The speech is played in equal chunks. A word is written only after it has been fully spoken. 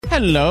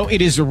Hello,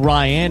 it is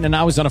Ryan, and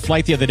I was on a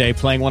flight the other day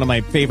playing one of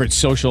my favorite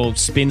social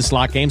spin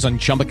slot games on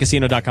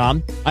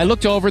ChumbaCasino.com. I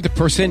looked over at the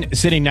person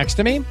sitting next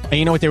to me, and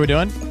you know what they were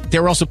doing? They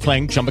were also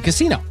playing Chumba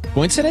Casino.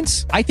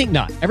 Coincidence? I think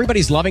not.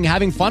 Everybody's loving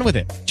having fun with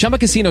it. Chumba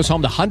Casino is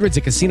home to hundreds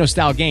of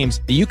casino-style games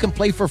that you can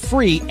play for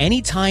free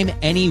anytime,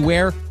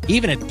 anywhere,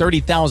 even at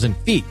 30,000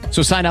 feet.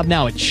 So sign up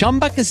now at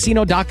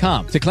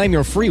ChumbaCasino.com to claim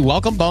your free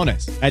welcome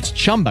bonus. That's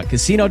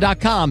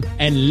ChumbaCasino.com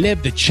and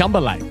live the Chumba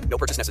life. No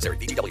purchase necessary.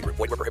 VGW. Void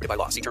where prohibited by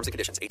law. See terms and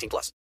conditions.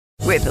 18+.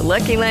 With the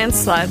Lucky Land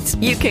Slots,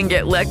 you can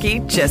get lucky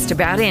just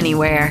about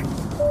anywhere.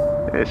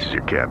 This is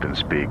your captain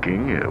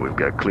speaking. We've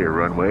got clear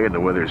runway and the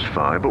weather's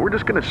fine, but we're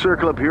just going to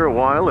circle up here a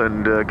while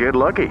and get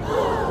lucky.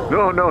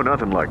 No,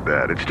 nothing like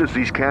that. It's just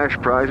these cash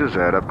prizes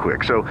add up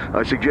quick. So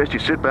I suggest you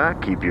sit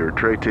back, keep your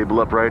tray table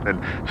upright,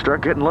 and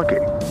start getting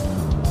lucky.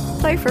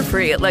 Play for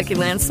free at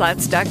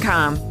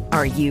LuckyLandSlots.com.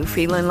 Are you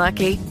feeling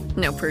lucky?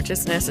 No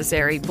purchase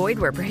necessary. Void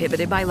where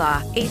prohibited by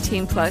law.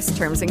 18+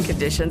 terms and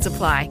conditions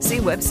apply. See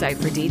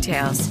website for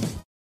details.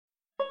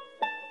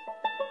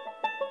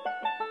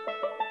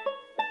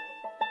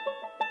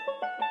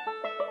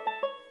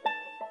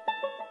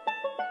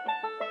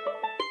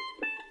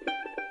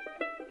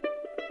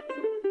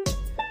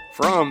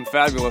 From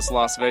fabulous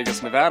Las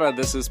Vegas, Nevada,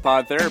 this is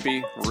Pod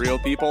Therapy. Real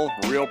people,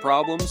 real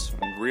problems,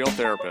 and real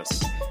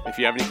therapists. If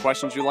you have any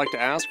questions you'd like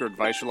to ask or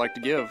advice you'd like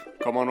to give,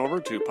 come on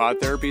over to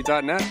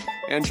podtherapy.net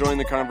and join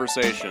the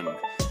conversation.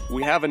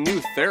 We have a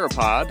new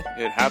therapod.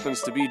 It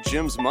happens to be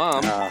Jim's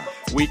mom.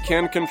 We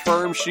can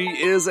confirm she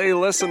is a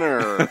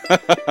listener.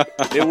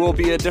 It will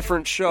be a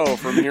different show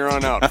from here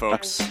on out,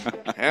 folks.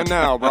 And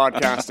now,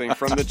 broadcasting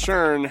from the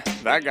churn,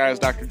 that guy's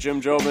Dr.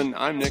 Jim Jobin.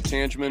 I'm Nick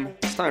Tangeman.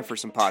 It's time for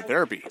some Pod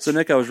Therapy. So,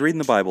 Nick, I was reading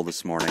the Bible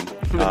this morning.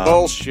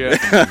 Bullshit.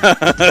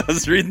 I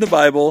was reading the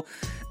Bible,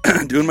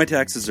 doing my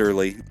taxes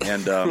early,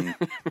 and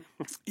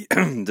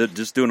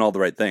just doing all the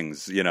right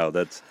things. You know,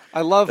 that's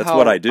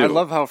what I do. I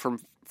love how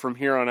from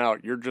here on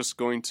out, you're just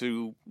going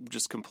to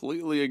just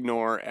completely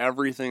ignore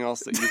everything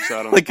else that you've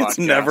said on like the podcast. It's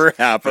never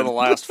happened for the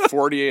last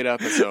 48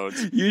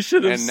 episodes. You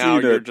should have and seen now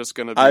it. You're just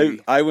going to be.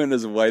 I went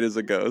as white as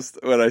a ghost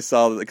when I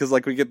saw that, because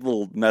like we get a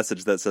little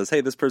message that says, "Hey,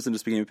 this person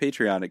just became a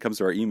Patreon." It comes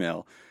to our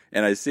email,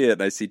 and I see it,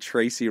 and I see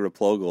Tracy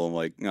Replogle. I'm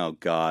like, oh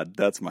god,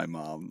 that's my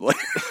mom. Like,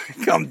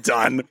 I'm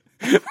done.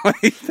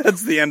 Like,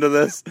 that's the end of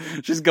this.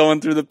 She's going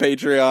through the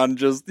Patreon,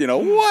 just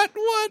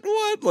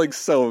what, like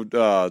so.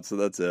 So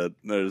that's it.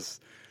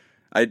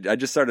 I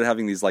just started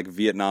having these like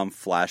Vietnam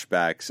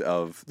flashbacks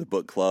of the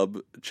book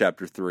club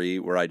chapter 3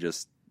 where I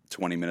just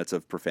 20 minutes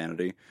of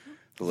profanity. I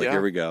was like,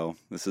 Here we go.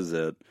 This is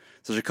it.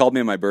 So she called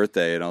me on my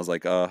birthday and I was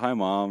like, hi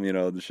mom,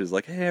 and she was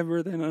like, hey, happy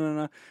birthday,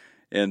 no.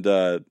 And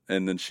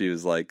then she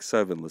was like,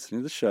 so I've been listening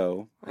to the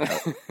show.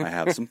 I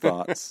have some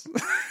thoughts.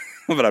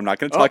 But I'm not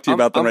going to talk to you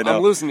about them right now.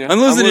 I'm losing you. Hold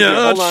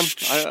on.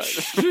 I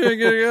gotta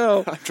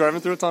go. I'm driving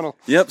through a tunnel.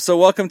 Yep. So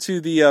welcome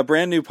to the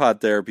brand new Pod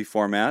Therapy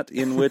format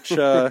in which,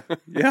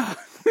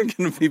 we're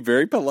going to be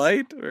very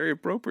polite, very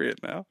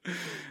appropriate now.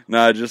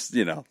 No, just,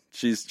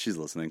 she's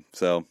listening.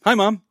 So, hi,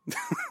 Mom.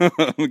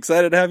 I'm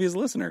excited to have you as a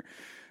listener.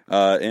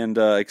 And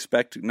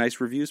expect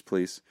nice reviews,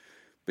 please.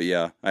 But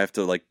yeah, I have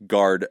to,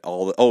 guard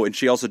all the... Oh, and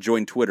she also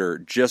joined Twitter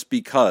just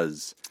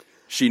because...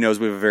 She knows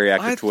we have a very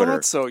active Twitter. I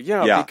thought so,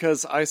 yeah,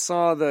 because I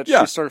saw that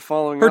she started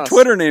following us. Her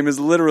Twitter name is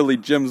literally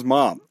Jim's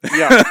mom.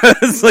 Yeah.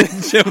 It's like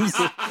Jim's...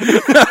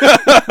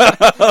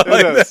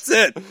 That's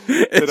it.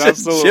 It's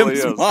just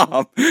Jim's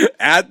mom.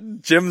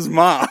 At Jim's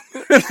mom.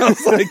 And I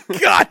was like,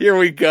 God, here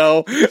we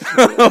go.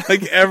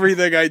 Like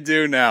everything I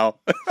do now.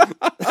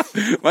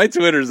 My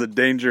Twitter's a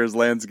dangerous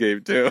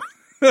landscape, too.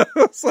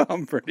 So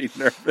I'm pretty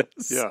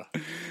nervous. Yeah.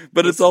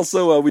 But it's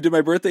also, we did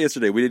my birthday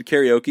yesterday. We did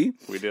karaoke.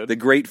 We did. The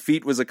great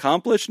feat was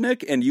accomplished,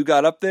 Nick, and you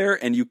got up there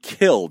and you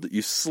killed.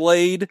 You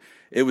slayed.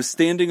 It was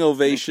standing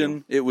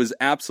ovation. It was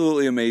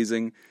absolutely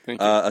amazing. Thank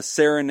you. A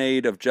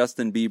serenade of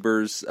Justin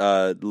Bieber's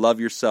Love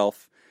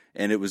Yourself,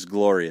 and it was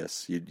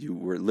glorious. You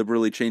were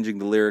liberally changing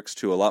the lyrics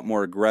to a lot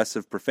more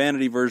aggressive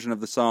profanity version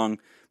of the song,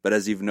 but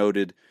as you've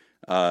noted,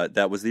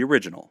 that was the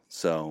original.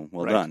 So,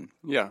 well done.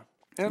 Yeah.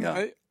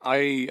 And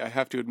I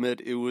have to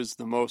admit, it was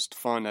the most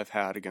fun I've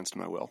had against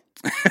my will.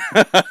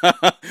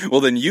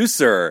 Well, then you,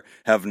 sir,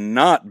 have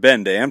not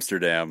been to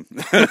Amsterdam.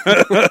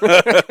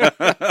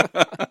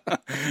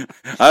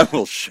 I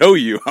will show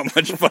you how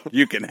much fun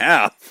you can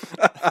have.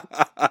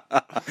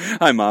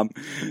 Hi, Mom.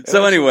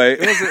 Anyway.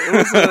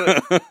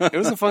 It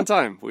was a fun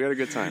time. We had a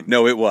good time.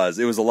 No, it was.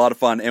 It was a lot of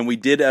fun. And we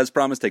did, as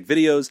promised, take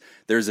videos.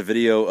 There's a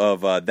video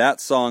of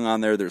that song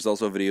on there. There's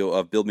also a video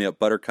of Build Me Up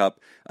Buttercup,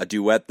 a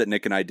duet that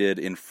Nick and I did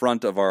in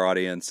front of our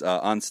audience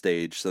on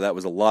stage. So that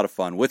was a lot of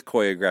fun with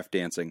choreographed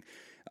dancing.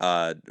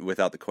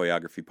 Without the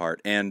choreography part.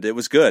 And it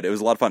was good. It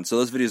was a lot of fun. So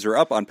those videos are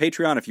up on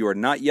Patreon. If you are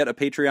not yet a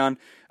Patreon,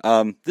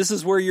 this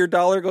is where your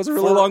dollar goes a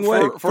really long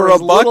way. For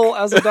as little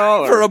as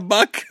 $1. For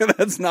 $1,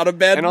 that's not a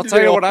bad deal. And I'll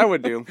tell you what I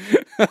would do.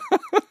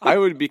 I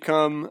would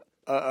become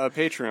a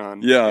Patreon.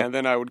 Yeah. And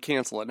then I would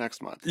cancel it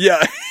next month.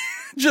 Yeah.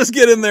 Just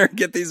get in there and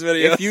get these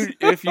videos.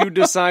 If you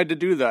decide to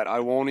do that, I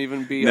won't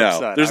even be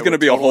upset. There's going to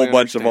be a whole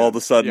bunch of all of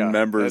a sudden Yeah,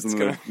 members,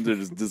 and they're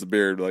just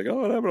disappeared. Like, oh,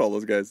 what happened to all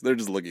those guys? They're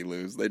just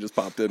looky-loos. They just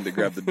popped in to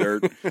grab the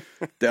dirt,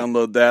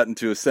 download that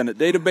into a Senate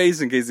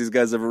database in case these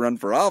guys ever run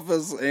for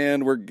office,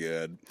 and we're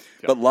good.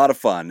 Yep. But a lot of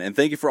fun. And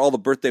thank you for all the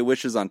birthday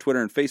wishes on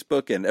Twitter and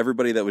Facebook, and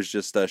everybody that was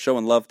just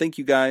showing love. Thank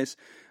you guys.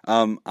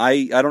 I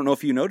don't know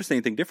if you noticed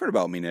anything different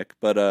about me, Nick,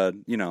 but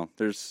I'm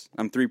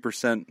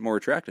 3% more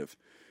attractive.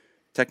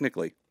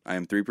 Technically, I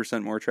am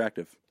 3% more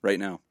attractive right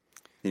now.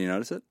 Can you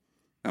notice it?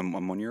 I'm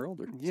 1 year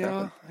older.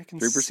 Yeah, exactly. I can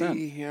 3%.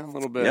 see. Yeah, a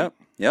little bit.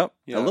 Yep.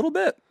 Yeah. A little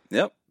bit.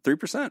 Yep.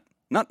 3%.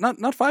 Not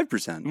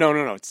 5%.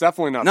 No. It's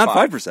definitely not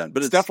 5%,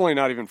 but it's definitely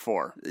not even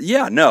 4.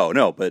 Yeah,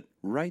 no, but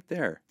right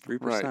there,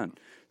 3%. Right.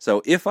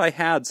 So if I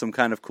had some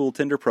kind of cool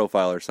Tinder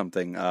profile or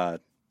something,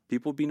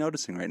 people would be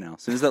noticing right now.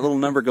 As soon as that little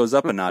number goes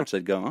up a notch,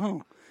 they'd go,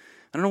 oh,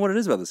 I don't know what it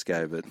is about this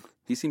guy, but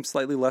he seems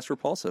slightly less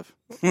repulsive.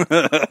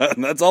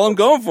 That's all I'm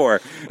going for.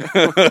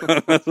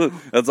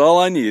 That's all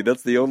I need.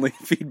 That's the only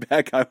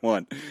feedback I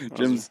want.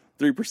 Jim's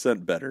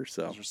 3% better.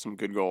 So those are some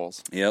good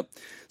goals. Yep.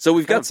 So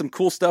we've got some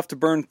cool stuff to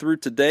burn through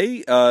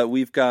today.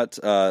 We've got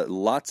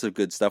lots of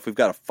good stuff. We've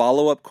got a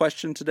follow-up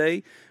question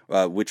today,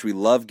 which we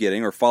love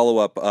getting, or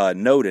follow-up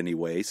note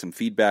anyway, some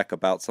feedback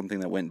about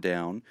something that went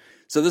down.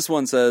 So this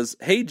one says,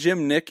 hey,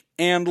 Jim, Nick,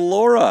 and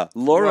Laura.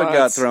 Laura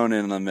got thrown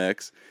in the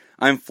mix.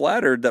 I'm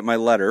flattered that my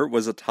letter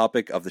was a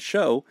topic of the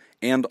show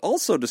and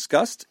also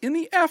discussed in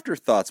the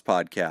Afterthoughts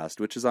podcast,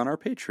 which is on our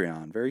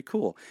Patreon. Very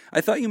cool.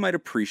 I thought you might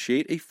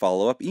appreciate a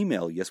follow-up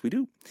email. Yes, we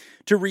do.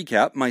 To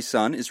recap, my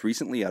son is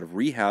recently out of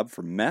rehab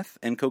for meth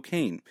and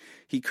cocaine.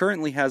 He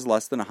currently has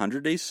less than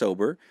 100 days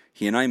sober.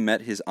 He and I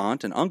met his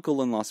aunt and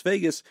uncle in Las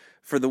Vegas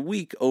for the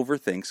week over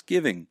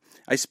Thanksgiving.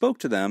 I spoke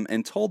to them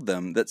and told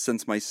them that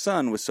since my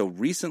son was so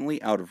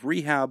recently out of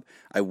rehab,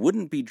 I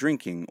wouldn't be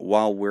drinking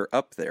while we're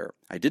up there.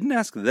 I didn't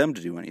ask them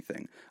to do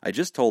anything. I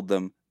just told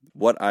them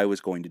what I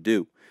was going to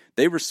do.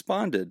 They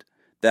responded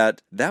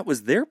that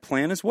was their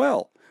plan as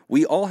well.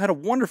 We all had a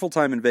wonderful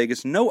time in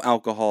Vegas, no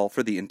alcohol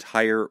for the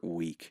entire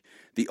week.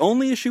 The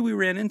only issue we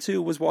ran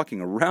into was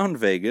walking around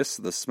Vegas.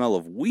 The smell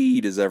of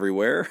weed is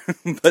everywhere,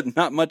 but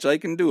not much I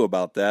can do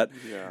about that.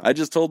 Yeah. I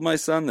just told my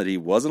son that he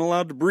wasn't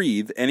allowed to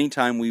breathe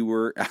anytime we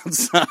were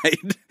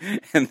outside,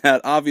 and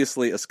that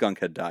obviously a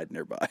skunk had died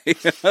nearby.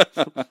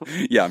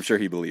 Yeah, I'm sure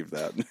he believed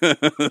that.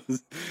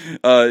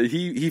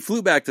 He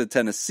flew back to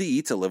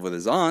Tennessee to live with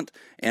his aunt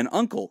and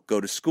uncle,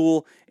 go to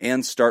school,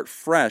 and start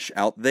fresh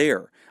out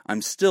there.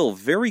 I'm still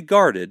very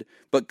guarded,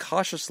 but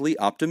cautiously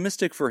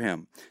optimistic for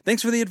him.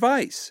 Thanks for the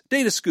advice.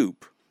 Data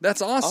scoop.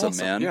 That's awesome,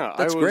 man. Yeah,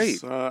 that's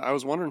great. I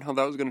was wondering how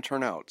that was going to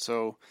turn out.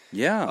 So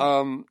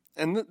yeah.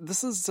 And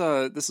this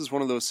is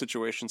one of those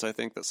situations I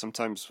think that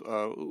sometimes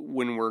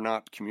when we're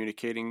not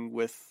communicating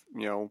with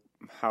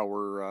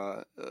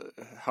how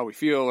we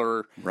feel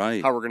or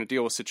how we're going to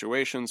deal with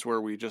situations where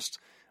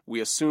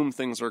we assume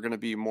things are going to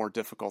be more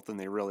difficult than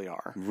they really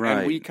are. Right.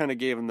 And we kind of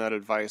gave him that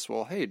advice.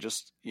 Well, hey,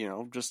 just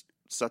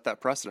set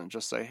that precedent.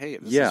 Just say, hey,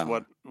 this is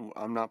what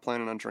I'm not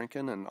planning on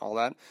drinking and all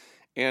that.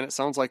 And it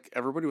sounds like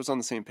everybody was on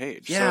the same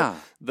page. Yeah. So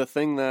the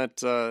thing that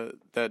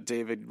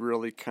David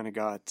really kind of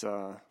got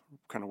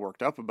kind of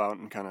worked up about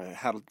and kind of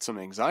had some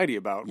anxiety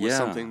about was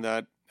something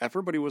that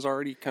everybody was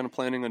already kind of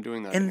planning on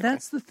doing that. And anyway.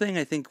 That's the thing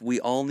I think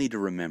we all need to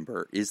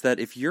remember is that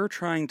if you're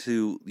trying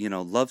to,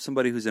 love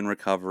somebody who's in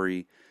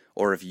recovery,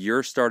 or if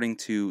you're starting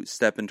to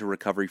step into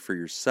recovery for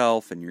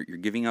yourself and you're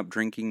giving up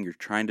drinking, you're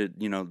trying to,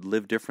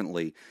 live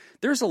differently,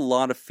 there's a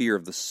lot of fear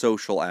of the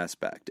social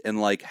aspect.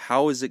 And like,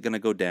 how is it going to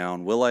go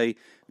down? Will I,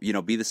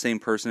 be the same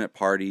person at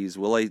parties?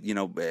 Will I,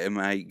 am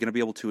I going to be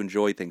able to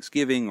enjoy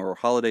Thanksgiving or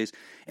holidays?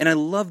 And I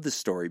love this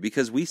story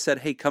because we said,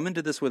 hey, come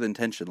into this with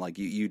intention. Like,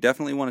 you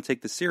definitely want to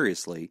take this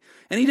seriously.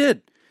 And he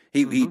did.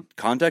 He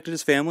contacted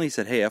his family. He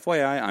said, hey,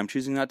 FYI, I'm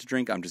choosing not to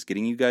drink. I'm just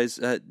getting you guys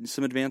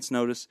some advance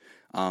notice.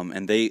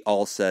 And they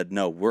all said,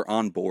 no, we're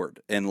on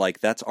board. And,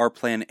 that's our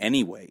plan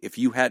anyway. If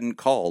you hadn't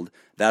called,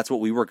 that's what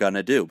we were going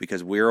to do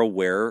because we're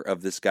aware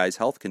of this guy's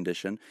health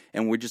condition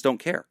and we just don't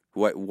care.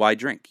 Why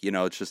drink?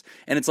 It's just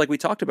 – and it's like we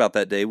talked about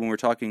that day when we were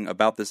talking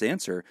about this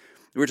answer.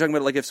 We were talking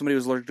about, if somebody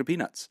was allergic to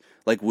peanuts.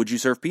 Would you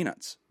serve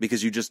peanuts?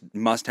 Because you just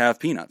must have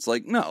peanuts.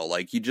 No.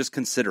 You just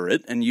consider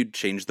it and you'd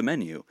change the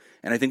menu.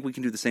 And I think we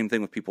can do the same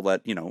thing with people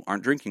that,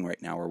 aren't drinking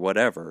right now or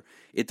whatever.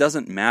 It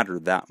doesn't matter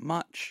that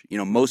much.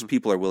 Most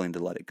people are willing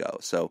to let it go.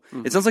 So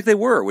it sounds like they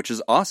were, which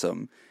is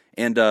awesome.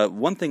 And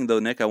one thing, though,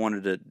 Nick, I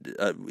wanted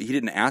to he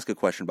didn't ask a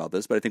question about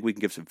this, but I think we can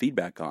give some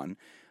feedback on.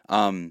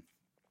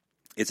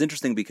 It's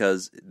interesting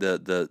because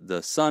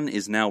the son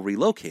is now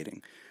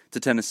relocating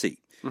to Tennessee.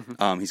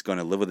 Mm-hmm. He's going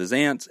to live with his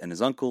aunt and his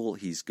uncle.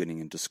 He's getting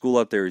into school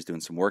out there. He's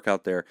doing some work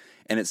out there.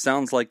 And it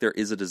sounds like there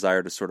is a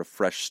desire to sort of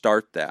fresh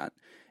start that.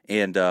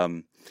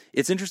 And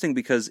it's interesting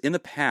because in the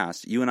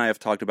past, you and I have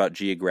talked about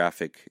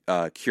geographic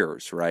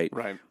cures, right?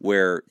 Right.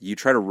 Where you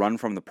try to run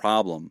from the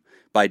problem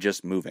by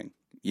just moving.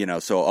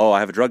 I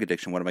have a drug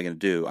addiction. What am I going to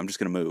do? I'm just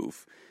going to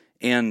move.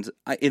 And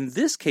in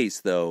this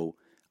case, though,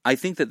 I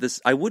think that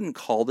I wouldn't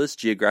call this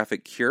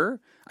geographic cure.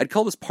 I'd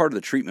call this part of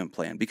the treatment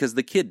plan because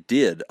the kid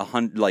did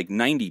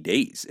 90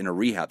 days in a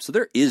rehab. So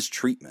there is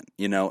treatment,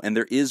 and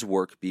there is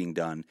work being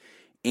done.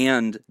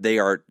 And they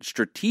are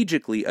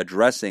strategically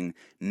addressing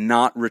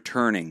not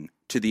returning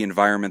to the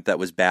environment that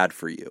was bad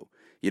for you.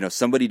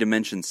 Somebody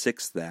Dimension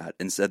 6'd that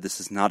and said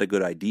this is not a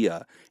good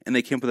idea, and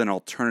they came up with an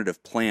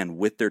alternative plan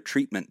with their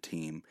treatment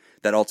team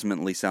that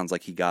ultimately sounds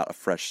like he got a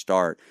fresh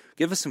start.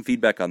 Give us some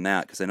feedback on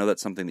that, because I know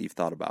that's something that you've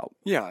thought about.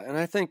 Yeah, and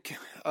I think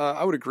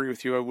I would agree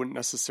with you. I wouldn't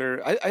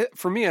necessarily...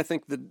 For me, I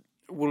think that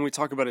when we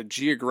talk about a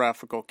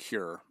geographical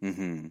cure,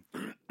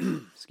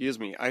 excuse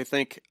me, I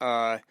think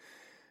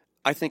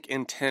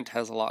intent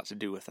has a lot to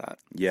do with that.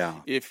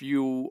 Yeah. If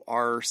you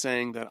are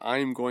saying that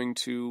I'm going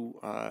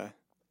to...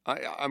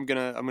 I'm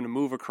gonna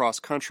move across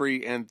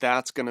country, and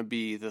that's gonna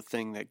be the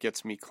thing that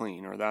gets me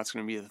clean, or that's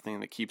gonna be the thing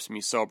that keeps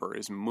me sober,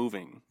 is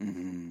moving.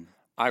 Mm-hmm.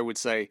 I would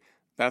say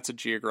that's a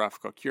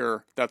geographical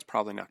cure. That's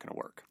probably not going to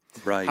work.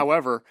 Right.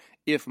 However,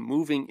 if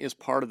moving is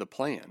part of the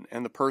plan,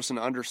 and the person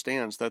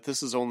understands that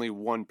this is only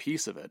one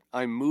piece of it,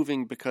 I'm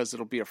moving because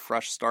it'll be a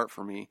fresh start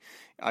for me.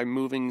 I'm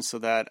moving so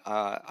that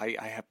I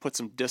have put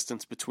some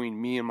distance between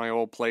me and my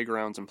old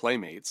playgrounds and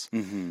playmates.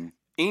 Mm-hmm.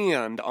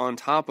 And on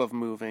top of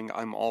moving,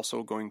 I'm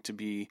also going to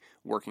be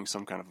working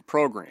some kind of a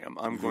program.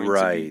 I'm going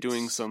to be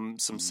doing some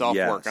self-work.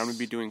 Yes. I'm going to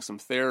be doing some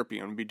therapy.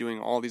 I'm going to be doing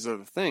all these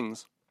other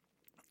things.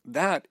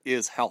 That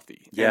is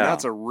healthy. Yeah. And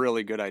that's a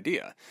really good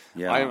idea.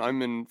 Yeah.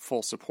 I'm in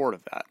full support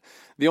of that.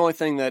 The only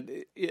thing that,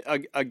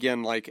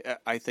 again,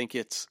 I think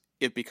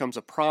it becomes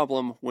a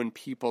problem when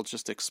people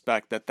just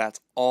expect that that's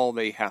all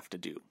they have to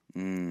do.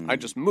 I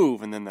just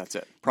move and then that's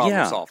it.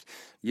 Problem solved.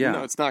 Yeah.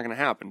 No, it's not going to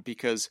happen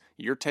because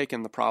you're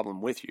taking the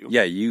problem with you.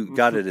 Yeah, you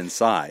got it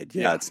inside.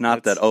 Yeah, it's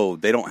not that,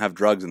 they don't have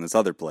drugs in this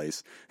other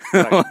place.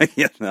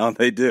 Right. No,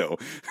 they do.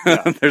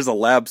 Yeah. There's a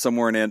lab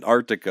somewhere in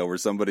Antarctica where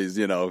somebody's,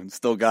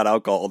 still got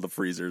alcohol in the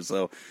freezer.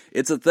 So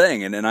it's a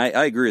thing. And I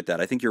agree with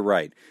that. I think you're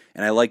right.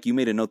 And you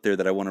made a note there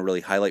that I want to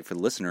really highlight for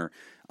the listener.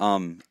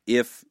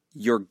 If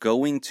you're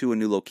going to a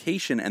new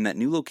location, and that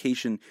new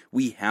location,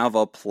 we have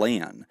a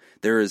plan.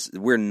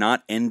 We're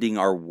not ending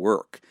our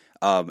work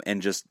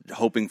and just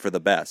hoping for the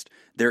best.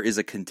 There is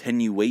a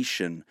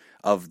continuation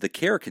of the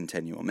care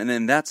continuum, and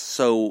then that's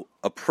so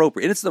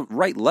appropriate. And it's the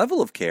right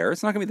level of care.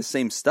 It's not going to be the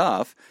same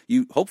stuff.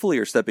 You hopefully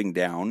are stepping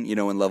down,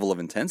 in level of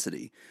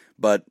intensity,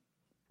 but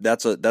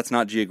that's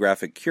not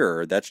geographic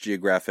cure. That's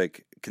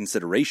geographic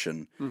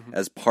consideration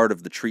as part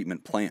of the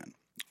treatment plan.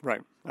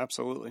 Right.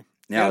 Absolutely.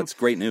 Yeah, it's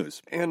great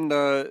news. And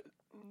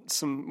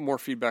some more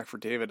feedback for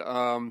David.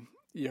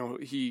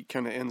 He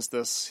kind of ends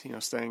this,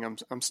 saying,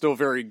 I'm still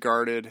very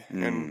guarded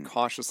and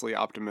cautiously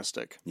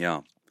optimistic.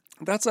 Yeah.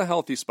 That's a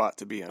healthy spot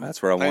to be in.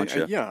 That's where I want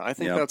you. I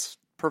think that's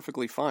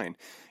perfectly fine.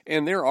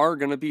 And there are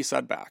going to be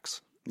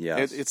setbacks.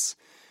 Yes. It's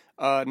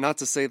not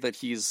to say that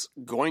he's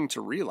going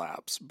to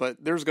relapse,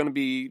 but there's going to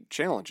be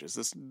challenges.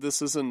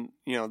 This isn't,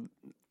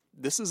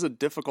 this is a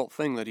difficult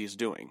thing that he's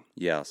doing.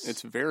 Yes.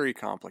 It's very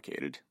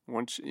complicated.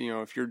 Once,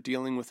 if you're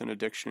dealing with an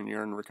addiction and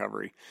you're in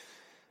recovery,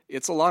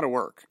 it's a lot of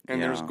work,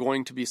 and there's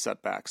going to be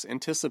setbacks.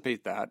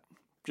 Anticipate that.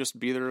 Just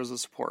be there as a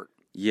support.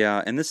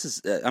 Yeah, and this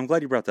is, I'm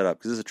glad you brought that up,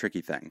 because this is a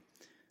tricky thing.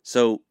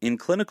 So in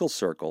clinical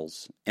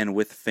circles and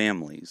with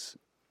families,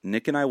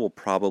 Nick and I will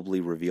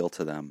probably reveal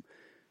to them,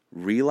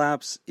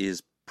 relapse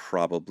is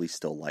probably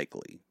still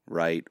likely,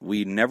 right?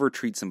 We never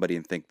treat somebody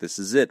and think this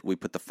is it. We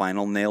put the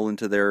final nail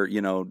into their,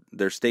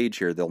 their stage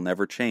here. They'll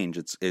never change.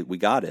 We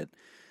got it.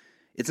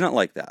 It's not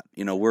like that.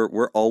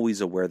 We're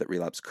always aware that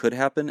relapse could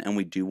happen, and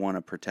we do want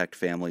to protect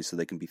families so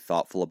they can be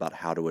thoughtful about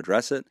how to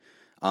address it.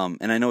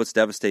 And I know it's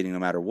devastating no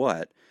matter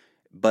what,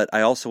 but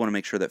I also want to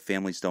make sure that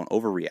families don't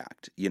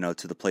overreact,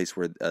 to the place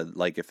where,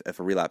 if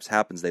a relapse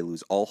happens, they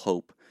lose all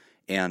hope,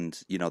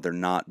 and, they're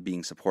not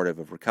being supportive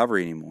of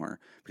recovery anymore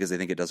because they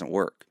think it doesn't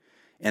work.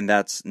 And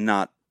that's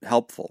not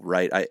helpful,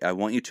 right? I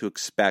want you to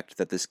expect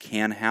that this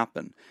can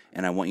happen,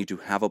 and I want you to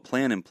have a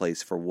plan in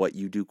place for what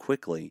you do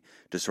quickly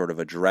to sort of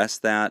address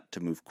that, to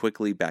move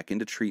quickly back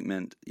into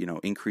treatment,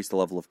 increase the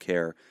level of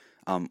care.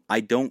 I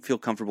don't feel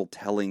comfortable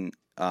telling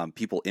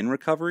people in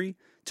recovery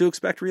to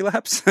expect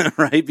relapse,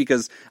 right?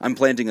 Because I'm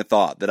planting a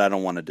thought that I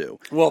don't want to do.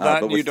 Well,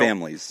 but with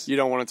families, you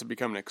don't want it to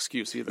become an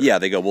excuse either. Yeah,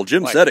 they go, well,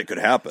 Jim said it could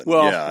happen.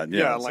 Well,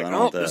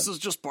 so this is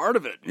just part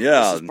of it.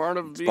 Yeah, this is part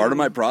of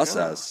my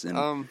process.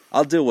 Yeah. And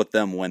I'll deal with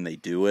them when they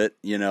do it,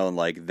 and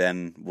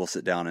then we'll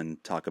sit down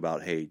and talk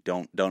about, hey,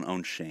 don't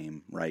own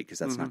shame, right? Because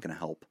that's not going to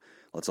help.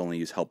 Let's only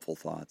use helpful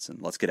thoughts, and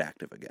let's get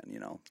active again,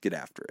 get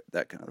after it,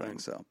 that kind of thing.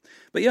 So,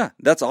 but yeah,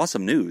 that's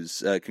awesome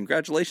news.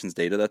 Congratulations,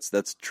 Data.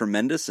 That's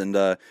tremendous. And,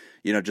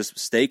 just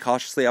stay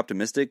cautiously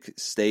optimistic,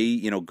 stay,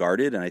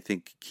 guarded. And I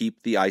think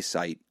keep the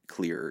eyesight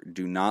clear.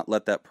 Do not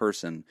let that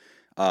person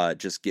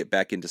just get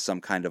back into some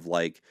kind of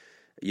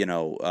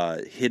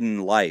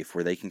hidden life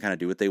where they can kind of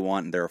do what they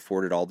want and they're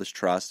afforded all this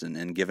trust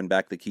and given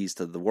back the keys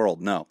to the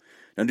world. No,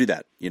 don't do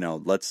that.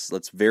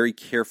 Let's very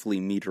carefully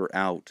meter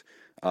out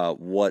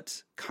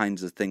what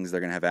kinds of things they're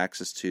going to have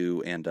access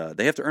to, and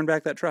they have to earn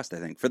back that trust, I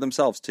think, for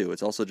themselves too.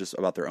 It's also just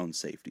about their own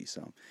safety.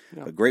 So,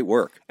 but great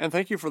work. And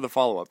thank you for the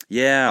follow-up.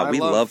 Yeah, we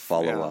love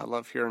follow-up. Yeah, I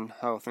love hearing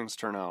how things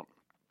turn out.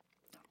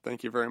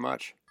 Thank you very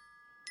much.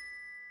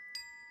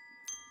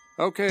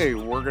 Okay,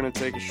 we're going to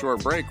take a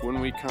short break. When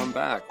we come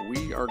back,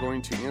 we are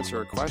going to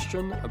answer a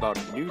question about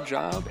a new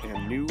job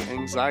and new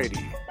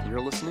anxiety.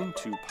 You're listening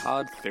to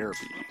Pod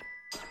Therapy.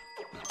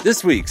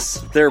 This week's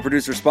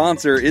Theraproducer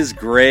sponsor is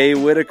Gray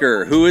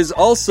Whitaker, who is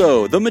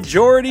also the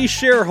majority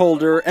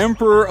shareholder,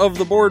 emperor of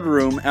the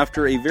boardroom,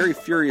 after a very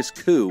furious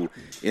coup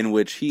in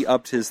which he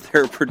upped his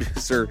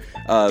Theraproducer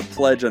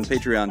pledge on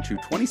Patreon to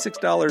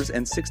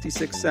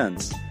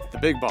 $26.66. The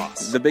big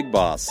boss. The big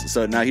boss.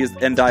 So now he's,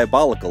 and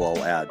diabolical,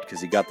 I'll add,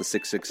 because he got the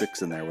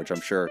 666 in there, which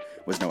I'm sure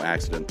was no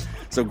accident.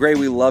 So Gray,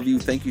 we love you.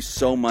 Thank you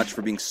so much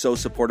for being so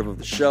supportive of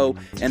the show.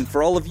 And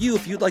for all of you,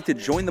 if you'd like to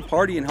join the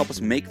party and help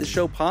us make the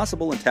show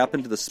possible and tap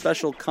into the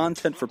special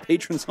content for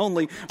patrons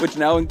only, which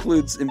now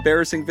includes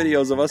embarrassing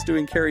videos of us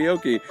doing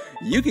karaoke,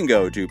 you can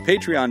go to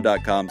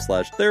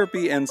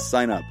patreon.com/therapy and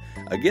sign up.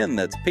 Again,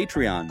 that's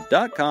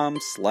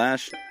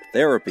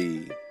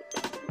patreon.com/therapy.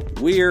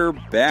 We're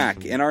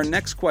back, and our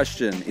next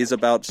question is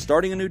about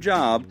starting a new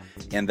job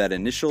and that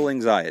initial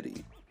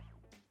anxiety.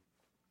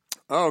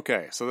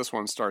 Okay, so this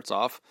one starts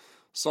off,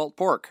 salt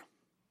pork.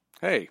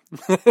 Hey.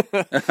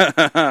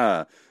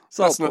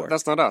 Salt pork.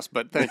 That's not us,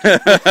 but thank you.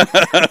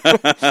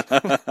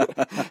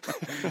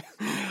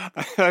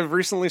 I've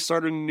recently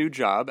started a new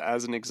job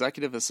as an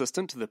executive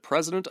assistant to the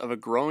president of a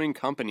growing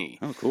company.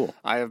 Oh, cool.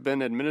 I have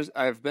been an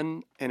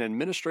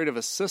administrative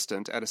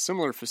assistant at a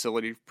similar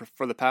facility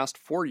for the past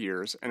 4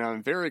 years, and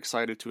I'm very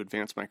excited to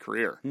advance my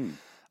career.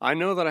 I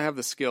know that I have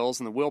the skills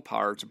and the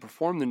willpower to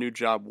perform the new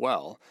job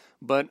well,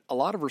 but a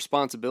lot of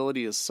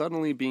responsibility is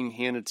suddenly being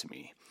handed to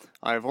me.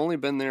 I've only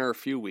been there a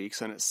week,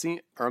 and it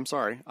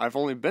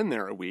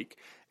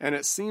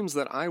seems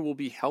that I will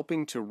be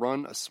helping to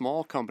run a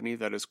small company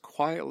that is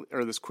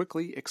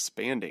quickly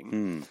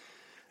expanding.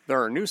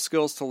 There are new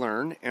skills to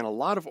learn and a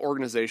lot of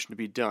organization to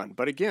be done,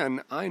 but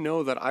again, I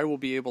know that I will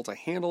be able to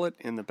handle it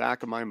in the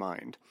back of my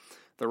mind.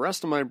 The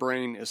rest of my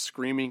brain is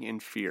screaming in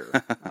fear.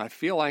 I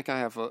feel like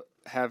I'm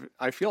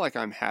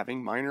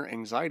having minor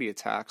anxiety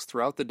attacks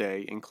throughout the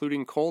day,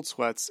 including cold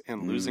sweats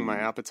and losing my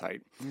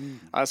appetite.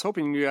 I was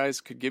hoping you guys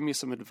could give me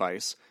some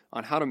advice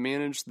on how to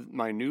manage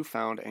my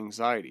newfound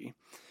anxiety.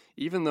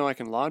 Even though I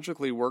can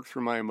logically work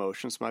through my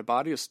emotions, my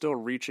body is still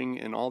reacting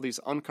in all these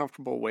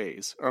uncomfortable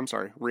ways,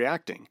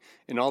 reacting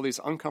in all these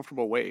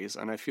uncomfortable ways,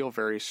 and I feel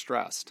very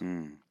stressed.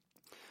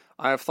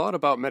 I have thought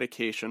about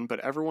medication,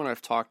 but everyone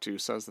I've talked to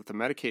says that the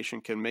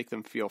medication can make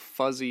them feel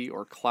fuzzy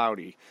or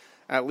cloudy,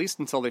 at least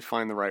until they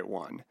find the right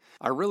one.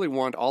 I really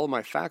want all of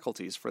my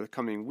faculties for the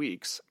coming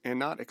weeks and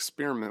not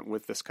experiment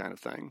with this kind of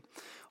thing.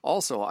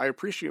 Also, I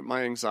appreciate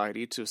my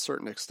anxiety to a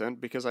certain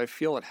extent because I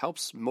feel it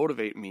helps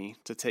motivate me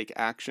to take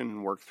action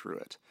and work through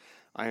it.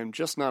 I am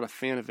just not a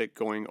fan of it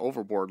going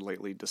overboard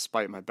lately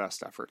despite my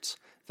best efforts.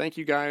 Thank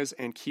you guys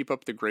and keep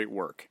up the great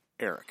work.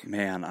 Eric.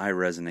 Man, I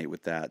resonate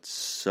with that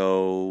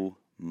so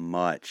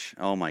much.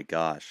 Oh my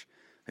gosh.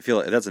 I feel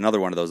like that's another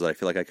one of those that I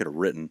feel like I could have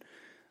written.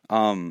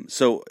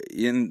 So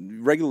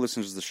regular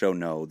listeners of the show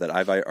know that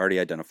I've already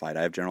identified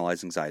I have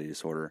generalized anxiety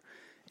disorder.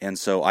 And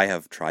so I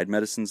have tried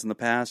medicines in the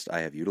past. I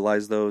have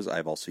utilized those.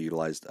 I've also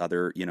utilized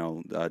other,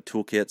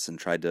 toolkits and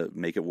tried to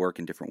make it work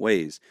in different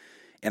ways.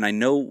 And I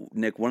know,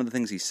 Nick, one of the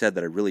things he said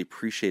that I really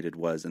appreciated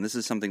was, and this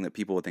is something that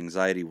people with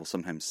anxiety will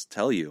sometimes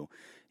tell you,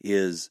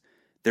 is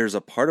there's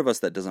a part of us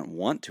that doesn't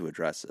want to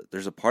address it.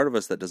 There's a part of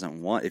us that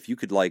doesn't want, if you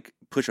could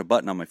push a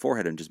button on my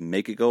forehead and just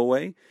make it go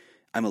away,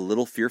 I'm a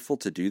little fearful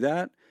to do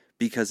that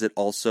because it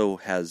also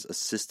has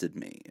assisted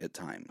me at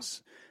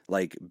times.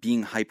 Like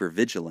being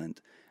hypervigilant,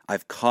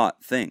 I've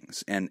caught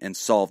things and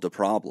solved a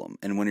problem.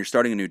 And when you're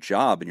starting a new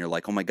job and you're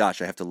like, oh my gosh,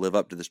 I have to live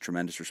up to this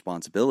tremendous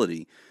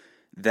responsibility,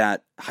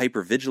 that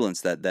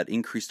hypervigilance, that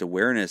increased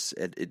awareness,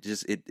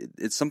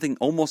 it's something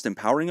almost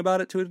empowering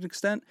about it to an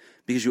extent,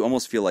 because you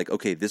almost feel like,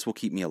 okay, this will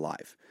keep me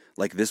alive.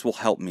 Like this will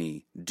help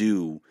me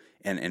do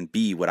and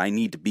be what I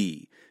need to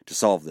be to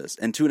solve this.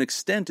 And to an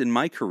extent in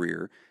my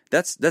career,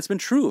 that's been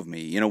true of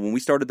me. When we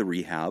started the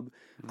rehab,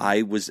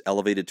 I was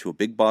elevated to a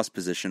big boss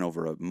position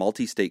over a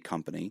multi-state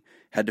company,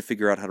 had to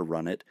figure out how to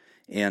run it.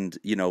 And,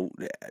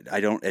 I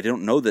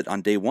don't know that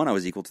on day one I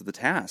was equal to the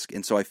task.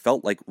 And so I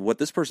felt like what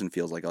this person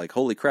feels like,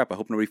 holy crap, I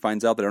hope nobody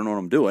finds out that I don't know what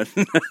I'm doing.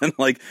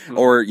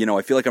 Or,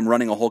 I feel like I'm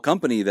running a whole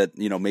company that,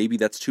 maybe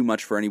that's too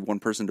much for any one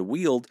person to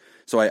wield.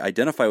 So I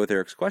identify with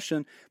Eric's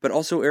question, but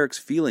also Eric's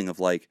feeling of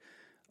like,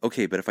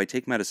 okay, but if I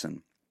take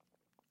medicine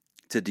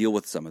to deal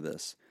with some of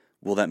this,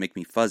 will that make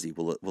me fuzzy?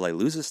 Will I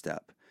lose a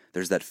step?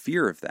 There's that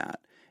fear of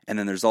that. And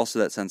then there's also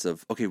that sense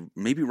of, okay,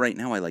 maybe right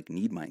now I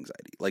need my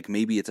anxiety. Like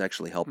maybe it's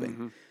actually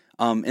helping.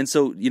 And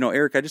so,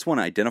 Eric, I just want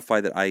to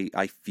identify that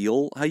I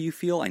feel how you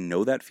feel. I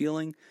know that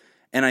feeling.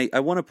 And I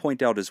want to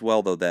point out as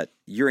well, though, that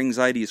your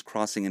anxiety is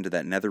crossing into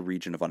that nether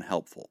region of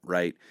unhelpful,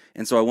 right?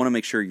 And so I want to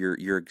make sure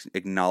you're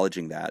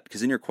acknowledging that,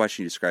 because in your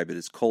question you describe it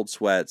as cold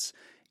sweats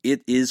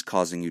it is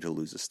causing you to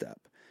lose a step.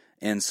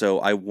 And so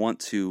I want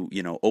to,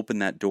 open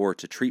that door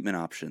to treatment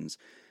options.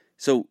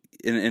 So,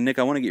 and Nick,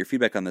 I want to get your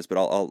feedback on this, but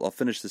I'll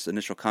finish this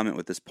initial comment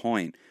with this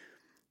point.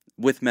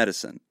 With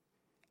medicine,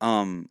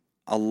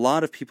 a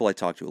lot of people I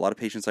talk to, a lot of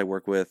patients I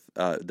work with,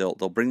 they'll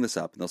bring this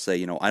up and they'll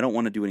say, I don't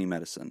want to do any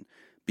medicine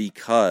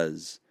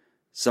because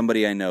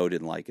somebody I know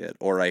didn't like it,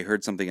 or I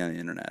heard something on the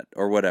internet,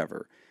 or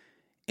whatever.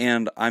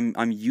 And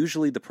I'm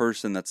usually the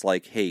person that's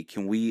like, hey,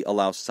 can we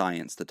allow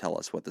science to tell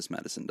us what this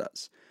medicine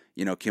does?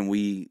 Can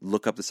we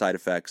look up the side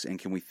effects and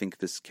can we think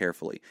this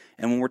carefully?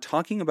 And when we're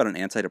talking about an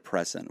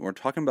antidepressant, we're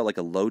talking about like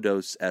a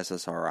low-dose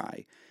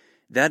SSRI,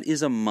 that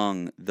is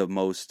among the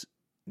most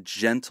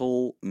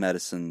gentle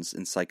medicines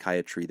in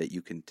psychiatry that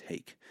you can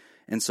take.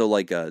 And so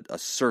like a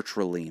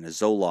sertraline, a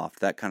Zoloft,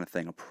 that kind of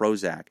thing, a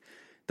Prozac,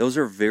 those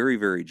are very,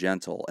 very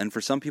gentle. And for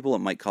some people, it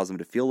might cause them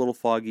to feel a little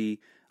foggy.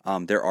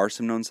 There are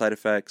some known side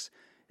effects.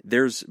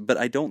 But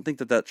I don't think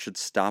that should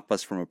stop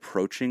us from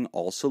approaching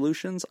all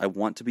solutions. I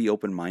want to be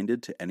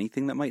open-minded to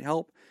anything that might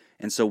help.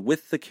 And so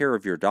with the care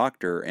of your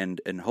doctor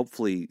and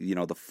hopefully,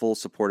 the full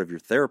support of your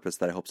therapist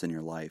that I hope's in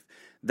your life,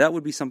 that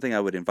would be something I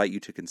would invite you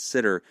to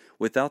consider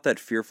without that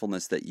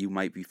fearfulness that you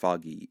might be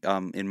foggy.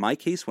 In my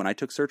case, when I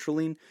took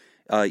sertraline,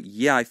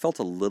 I felt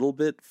a little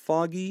bit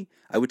foggy.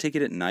 I would take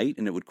it at night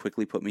and it would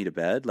quickly put me to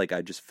bed. Like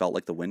I just felt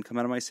like the wind come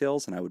out of my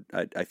sails, and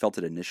I felt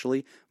it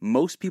initially.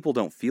 Most people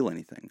don't feel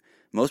anything.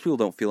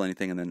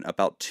 And then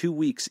about 2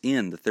 weeks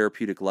in, the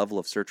therapeutic level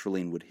of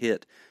sertraline would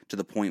hit to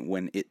the point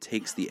when it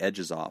takes the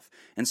edges off.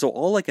 And so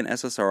all like an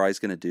SSRI is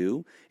going to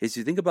do is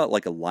you think about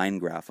like a line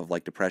graph of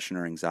like depression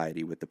or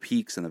anxiety with the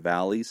peaks and the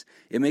valleys.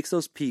 It makes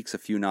those peaks a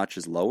few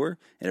notches lower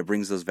and it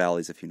brings those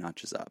valleys a few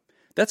notches up.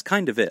 That's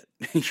kind of it.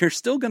 You're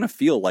still going to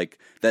feel like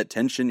that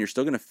tension. You're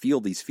still going to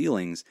feel these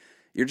feelings.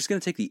 You're just going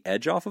to take the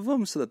edge off of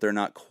them so that they're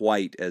not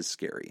quite as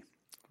scary.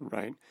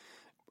 Right.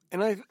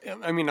 And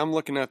I mean, I'm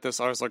looking at this,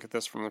 I always look at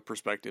this from the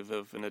perspective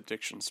of an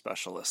addiction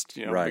specialist,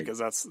 right. Because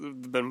that's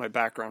been my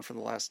background for the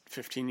last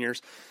 15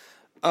 years.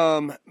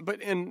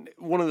 And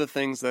one of the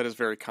things that is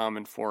very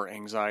common for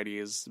anxiety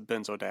is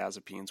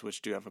benzodiazepines,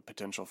 which do have a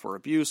potential for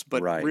abuse.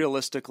 But right.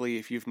 Realistically,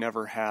 if you've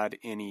never had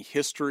any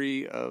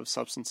history of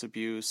substance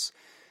abuse,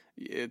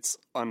 it's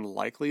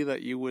unlikely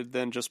that you would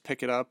then just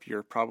pick it up.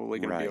 You're probably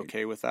going to be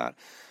okay with that.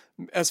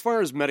 As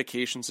far as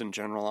medications in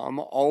general, I'm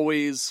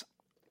always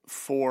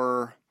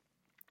for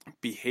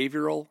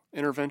behavioral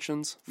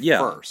interventions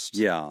first.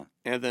 Yeah.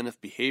 And then if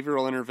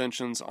behavioral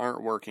interventions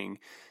aren't working,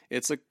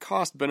 it's a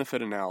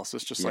cost-benefit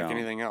analysis, just like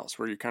anything else,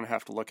 where you kind of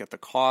have to look at the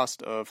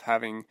cost of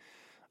having,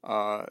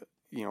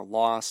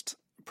 lost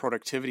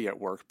productivity at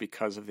work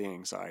because of the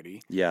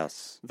anxiety.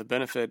 Yes. The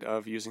benefit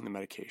of using the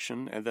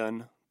medication, and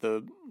then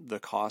the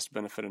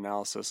cost-benefit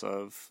analysis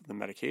of the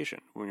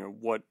medication.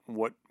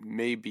 What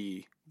may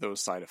be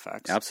those side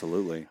effects.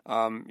 Absolutely.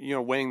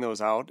 Weighing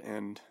those out,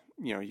 and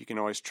you can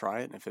always try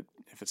it, and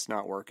if it's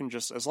not working,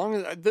 just as long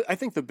as I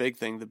think the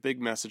big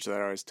message that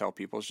I always tell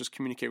people is just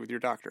communicate with your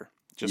doctor.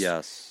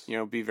 Just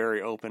be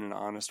very open and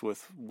honest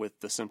with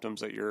the symptoms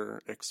that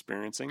you're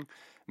experiencing.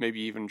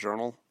 Maybe even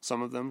journal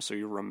some of them so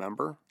you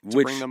remember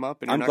to bring them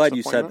up in your next appointment. I'm glad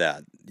you said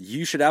that.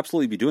 You should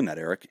absolutely be doing that,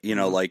 Eric.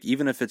 Like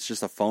even if it's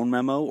just a phone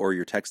memo or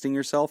you're texting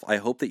yourself, I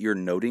hope that you're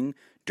noting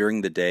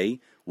during the day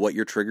what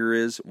your trigger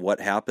is,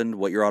 what happened,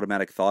 what your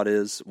automatic thought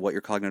is, what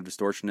your cognitive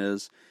distortion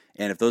is.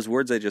 And if those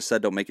words I just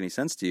said don't make any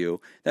sense to you,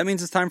 that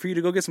means it's time for you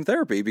to go get some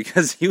therapy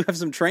because you have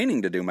some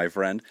training to do, my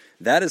friend.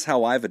 That is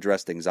how I've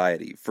addressed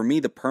anxiety. For me,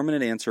 the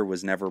permanent answer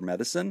was never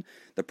medicine.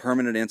 The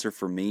permanent answer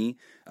for me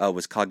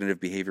was cognitive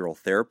behavioral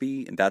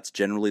therapy, and that's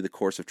generally the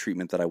course of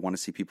treatment that I want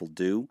to see people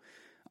do.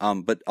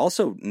 But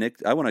also, Nick,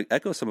 I want to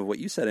echo some of what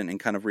you said and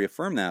kind of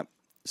reaffirm that.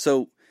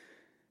 So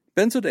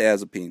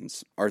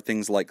benzodiazepines are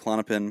things like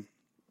Klonopin,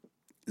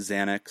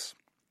 Xanax.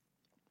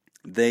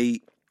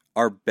 They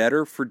are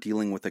better for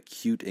dealing with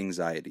acute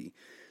anxiety.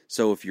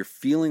 So if you're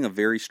feeling a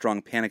very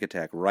strong panic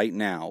attack right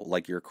now,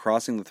 like you're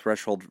crossing the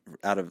threshold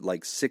out of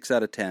like 6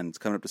 out of 10, it's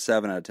coming up to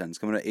 7 out of 10, it's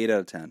coming to 8 out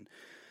of 10,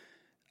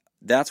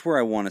 that's where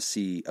I want to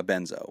see a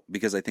benzo,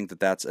 because I think that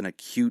that's an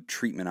acute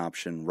treatment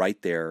option right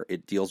there.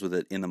 It deals with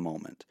it in the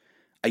moment.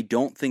 I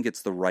don't think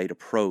it's the right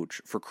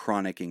approach for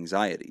chronic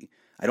anxiety.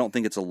 I don't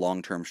think it's a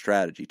long-term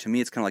strategy. To me,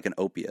 it's kind of like an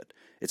opiate.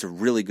 It's a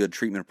really good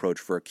treatment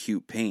approach for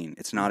acute pain.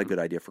 It's not a good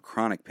idea for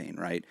chronic pain,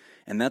 right?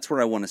 And that's where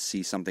I want to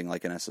see something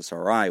like an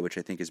SSRI, which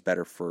I think is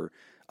better for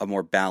a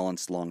more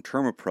balanced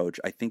long-term approach.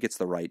 I think it's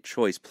the right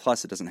choice.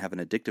 Plus, it doesn't have an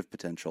addictive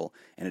potential,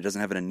 and it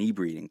doesn't have an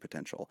inebriating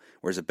potential,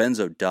 whereas a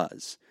benzo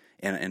does.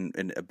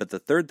 But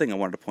the third thing I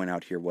wanted to point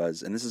out here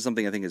was, and this is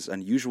something I think is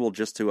unusual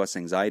just to us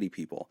anxiety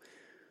people.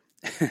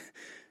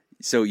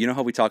 So you know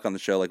how we talk on the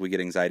show like we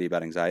get anxiety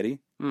about anxiety?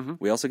 Mm-hmm.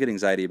 We also get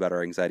anxiety about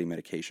our anxiety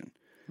medication.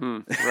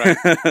 Right.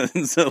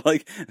 So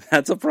like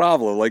that's a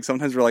problem. Like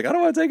sometimes we're like, I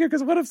don't want to take it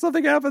because what if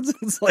something happens?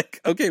 It's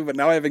like, okay, but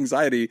now I have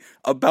anxiety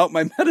about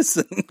my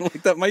medicine.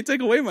 Like that might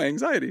take away my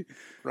anxiety.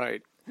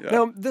 Right.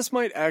 Now, this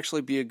might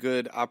actually be a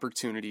good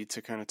opportunity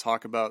to kind of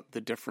talk about the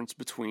difference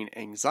between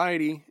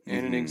anxiety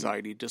and an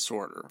anxiety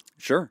disorder.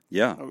 Sure,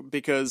 yeah.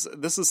 Because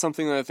this is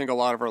something that I think a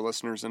lot of our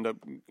listeners end up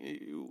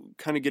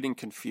kind of getting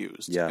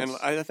confused. Yes.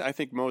 And I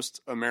think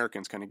most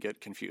Americans kind of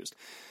get confused.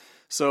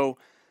 So...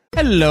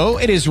 Hello,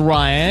 it is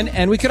Ryan,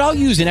 and we could all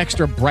use an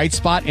extra bright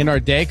spot in our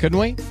day, couldn't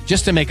we?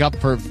 Just to make up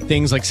for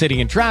things like sitting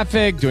in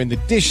traffic, doing the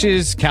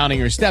dishes, counting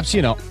your steps,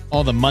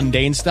 all the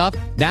mundane stuff.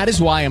 That is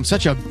why I'm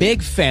such a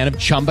big fan of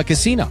Chumba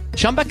Casino.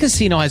 Chumba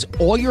Casino has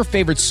all your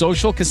favorite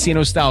social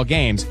casino-style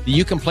games that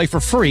you can play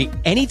for free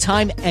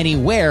anytime,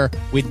 anywhere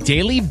with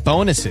daily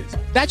bonuses.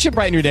 That should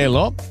brighten your day a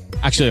little.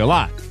 Actually, a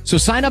lot. So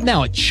sign up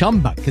now at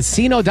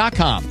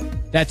ChumbaCasino.com.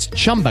 That's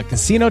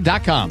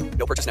ChumbaCasino.com.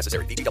 No purchase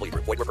necessary. VGW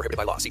Group. Void where prohibited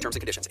by law. See terms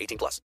and conditions.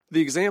 18+. The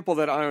example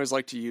that I always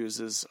like to use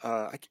is,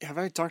 have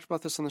I talked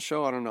about this on the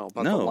show? I don't know.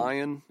 About the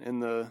lion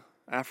in the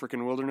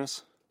African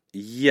wilderness?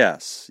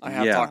 Yes. I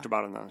have talked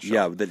about it on the show.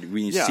 Yeah,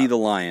 when you see the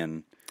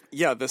lion...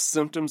 Yeah, the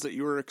symptoms that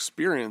you are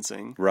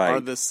experiencing are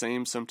the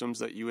same symptoms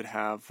that you would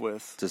have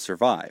with... To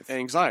survive.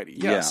 Anxiety.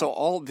 Yeah.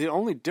 So the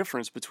only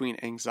difference between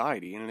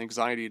anxiety and an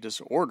anxiety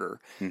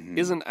disorder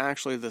isn't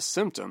actually the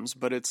symptoms,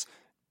 but it's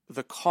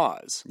the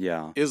cause.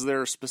 Yeah. Is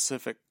there a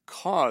specific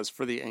cause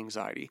for the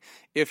anxiety?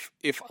 If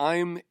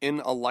I'm in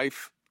a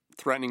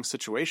life-threatening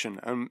situation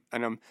and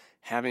I'm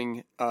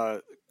having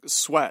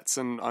sweats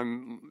and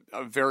I'm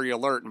very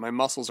alert and my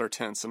muscles are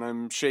tense and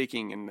I'm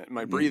shaking and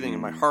my breathing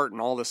and my heart and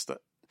all this stuff,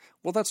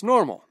 well, that's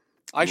normal.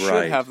 I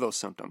should have those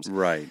symptoms.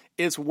 Right.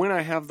 It's when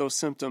I have those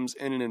symptoms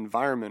in an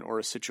environment or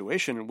a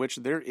situation in which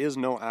there is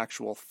no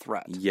actual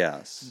threat.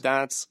 Yes.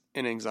 That's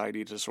an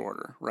anxiety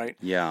disorder, right?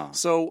 Yeah.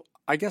 So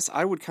I guess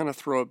I would kind of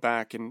throw it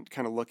back and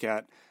kind of look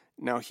at,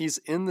 now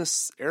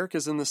Eric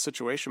is in this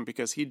situation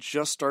because he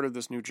just started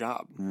this new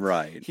job.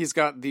 Right. He's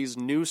got these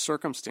new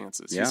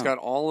circumstances. Yeah. He's got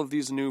all of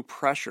these new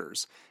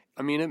pressures.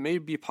 I mean, it may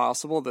be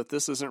possible that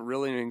this isn't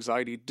really an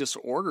anxiety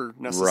disorder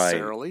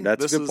necessarily. Right.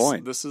 That's a good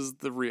point. This is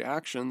the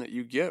reaction that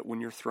you get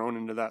when you're thrown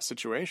into that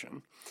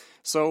situation.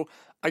 So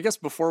I guess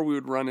before we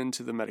would run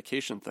into the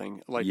medication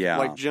thing, like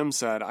Jim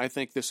said, I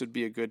think this would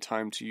be a good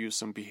time to use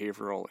some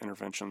behavioral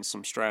interventions,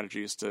 some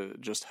strategies to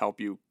just help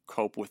you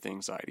cope with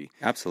anxiety.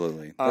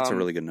 Absolutely. That's a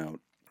really good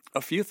note.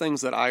 A few things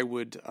that I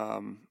would...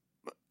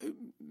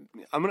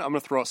 I'm gonna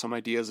throw out some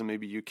ideas, and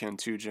maybe you can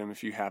too, Jim,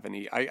 if you have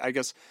any. I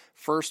guess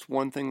first,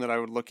 one thing that I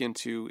would look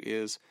into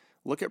is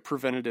look at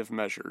preventative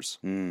measures.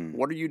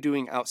 What are you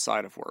doing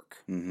outside of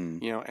work?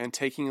 And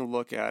taking a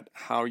look at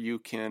how you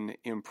can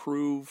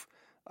improve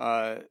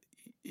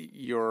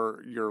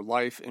your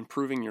life,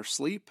 improving your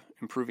sleep,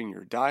 improving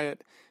your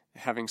diet,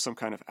 having some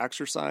kind of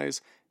exercise.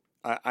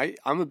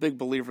 I'm a big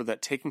believer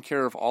that taking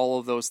care of all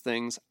of those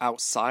things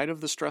outside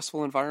of the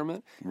stressful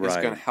environment is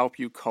going to help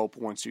you cope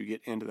once you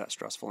get into that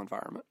stressful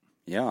environment.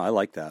 Yeah, I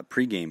like that.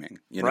 Pre-gaming,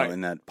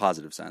 in that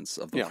positive sense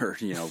of the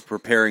word,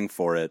 preparing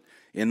for it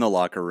in the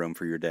locker room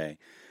for your day.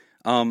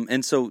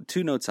 And so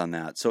 2 notes on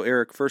that. So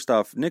Eric, first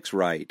off, Nick's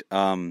right.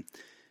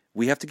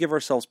 We have to give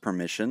ourselves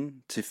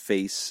permission to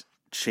face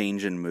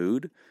change in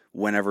mood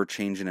whenever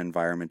change in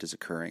environment is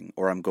occurring,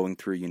 or I'm going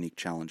through a unique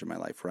challenge in my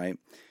life, right?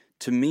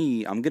 To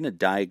me, I'm going to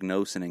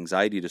diagnose an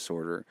anxiety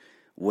disorder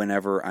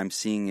whenever I'm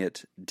seeing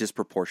it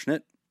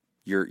disproportionate.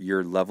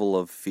 Your level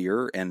of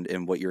fear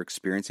and what you're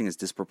experiencing is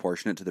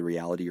disproportionate to the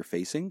reality you're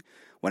facing.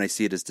 When I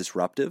see it as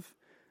disruptive,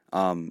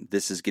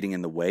 this is getting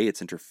in the way,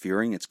 it's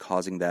interfering, it's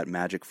causing that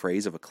magic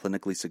phrase of a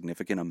clinically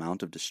significant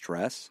amount of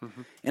distress.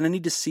 And I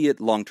need to see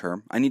it long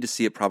term. I need to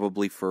see it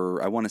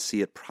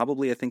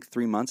I think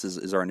 3 months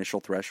is our initial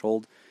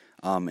threshold,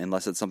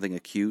 unless it's something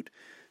acute.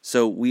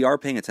 So we are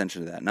paying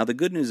attention to that. Now, the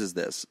good news is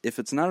this. If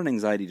it's not an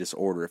anxiety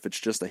disorder, if it's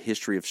just a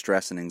history of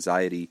stress and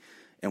anxiety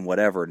and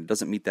whatever, and it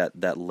doesn't meet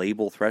that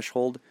label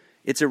threshold,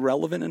 it's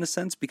irrelevant in a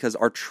sense because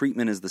our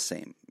treatment is the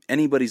same.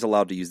 Anybody's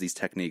allowed to use these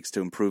techniques to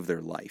improve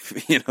their life.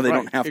 They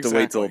don't have to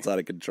wait till it's out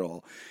of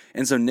control.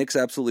 And so Nick's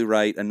absolutely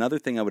right. Another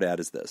thing I would add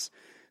is this.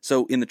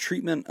 So in the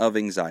treatment of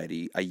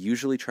anxiety, I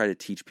usually try to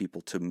teach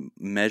people to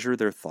measure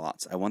their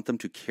thoughts. I want them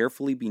to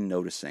carefully be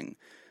noticing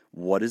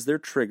what is their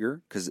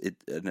trigger, because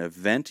an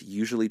event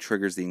usually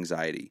triggers the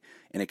anxiety.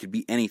 And it could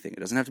be anything.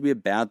 It doesn't have to be a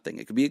bad thing.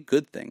 It could be a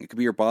good thing. It could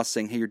be your boss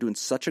saying, hey, you're doing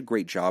such a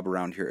great job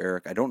around here,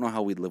 Eric. I don't know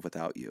how we'd live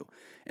without you.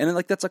 And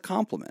then, that's a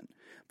compliment.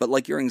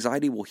 But your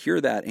anxiety will hear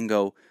that and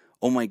go,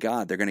 oh my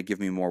God, they're going to give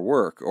me more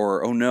work.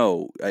 Or, oh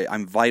no,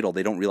 I'm vital.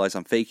 They don't realize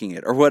I'm faking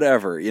it. Or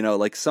whatever.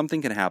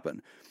 Something can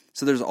happen.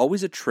 So there's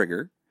always a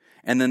trigger.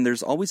 And then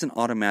there's always an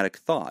automatic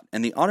thought.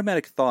 And the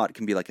automatic thought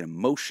can be like an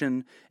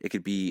emotion. It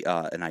could be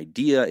an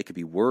idea. It could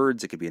be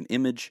words. It could be an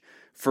image.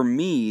 For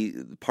me,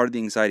 part of the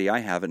anxiety I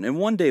have, and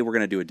one day we're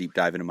going to do a deep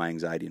dive into my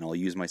anxiety, and I'll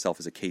use myself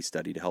as a case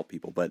study to help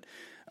people. But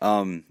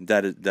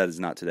that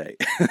is not today.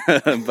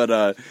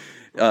 But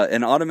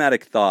an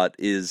automatic thought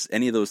is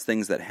any of those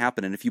things that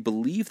happen. And if you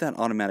believe that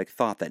automatic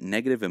thought, that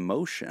negative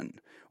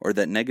emotion, or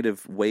that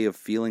negative way of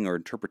feeling or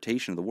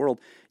interpretation of the world,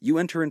 you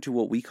enter into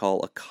what we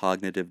call a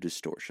cognitive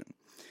distortion.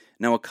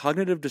 Now, a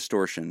cognitive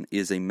distortion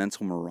is a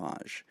mental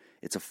mirage.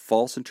 It's a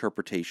false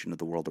interpretation of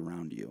the world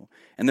around you.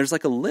 And there's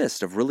like a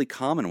list of really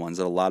common ones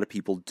that a lot of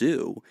people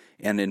do.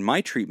 And in my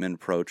treatment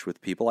approach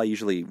with people, I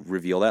usually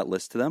reveal that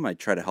list to them. I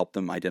try to help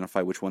them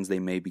identify which ones they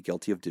may be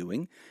guilty of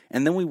doing.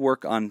 And then we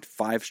work on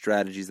 5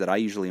 strategies that I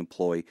usually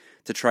employ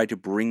to try to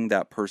bring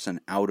that person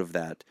out of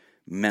that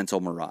mental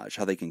mirage,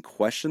 how they can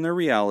question their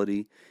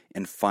reality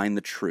and find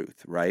the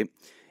truth, right?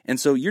 And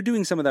so you're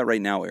doing some of that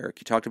right now, Eric.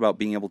 You talked about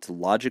being able to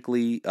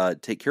logically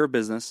take care of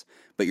business,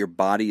 but your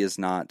body is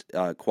not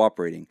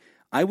cooperating.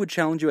 I would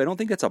challenge you, I don't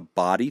think it's a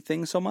body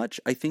thing so much.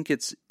 I think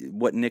it's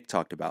what Nick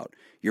talked about.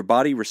 Your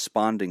body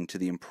responding to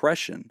the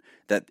impression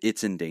that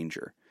it's in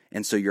danger.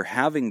 And so you're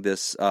having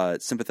this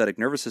sympathetic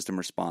nervous system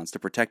response to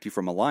protect you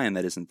from a lion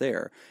that isn't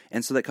there.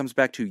 And so that comes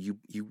back to you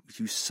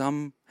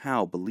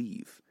somehow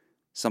believe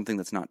something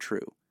that's not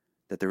true,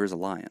 that there is a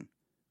lion,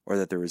 or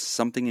that there is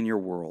something in your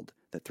world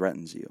that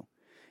threatens you.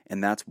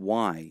 And that's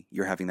why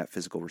you're having that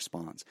physical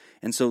response.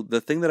 And so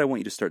the thing that I want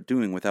you to start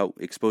doing, without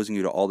exposing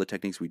you to all the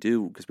techniques we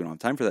do, because we don't have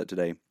time for that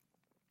today,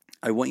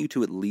 I want you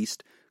to at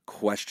least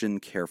question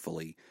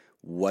carefully,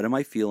 what am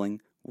I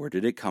feeling? Where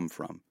did it come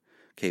from?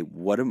 Okay,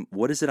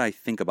 what is it I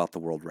think about the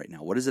world right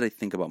now? What is it I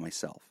think about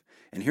myself?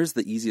 And here's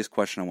the easiest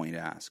question I want you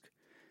to ask.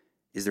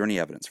 Is there any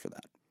evidence for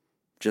that?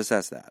 Just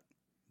ask that.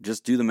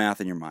 Just do the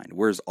math in your mind.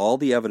 Where's all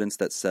the evidence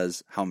that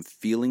says how I'm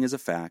feeling is a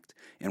fact,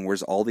 and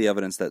where's all the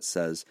evidence that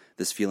says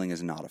this feeling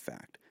is not a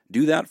fact?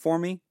 Do that for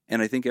me,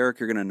 and I think, Eric,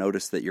 you're going to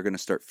notice that you're going to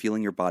start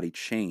feeling your body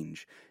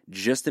change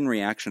just in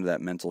reaction to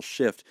that mental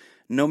shift.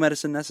 No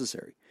medicine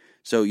necessary.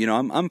 So,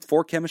 I'm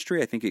for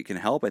chemistry. I think it can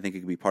help. I think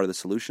it can be part of the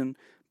solution.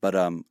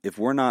 But if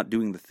we're not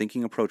doing the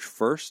thinking approach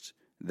first,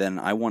 then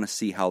I want to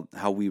see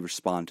how we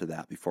respond to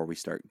that before we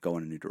start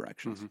going in new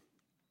directions. Mm-hmm.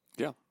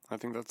 Yeah, I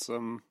think that's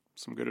some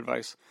good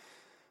advice.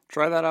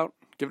 Try that out.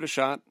 Give it a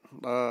shot.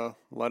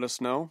 Let us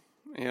know.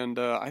 And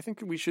I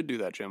think we should do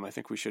that, Jim. I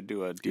think we should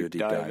do a deep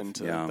dive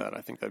into that.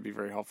 I think that'd be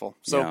very helpful.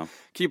 So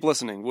keep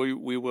listening.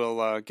 We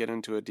will get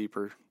into a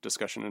deeper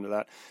discussion into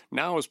that.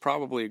 Now is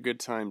probably a good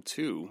time,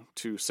 too,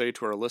 to say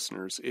to our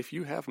listeners, if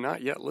you have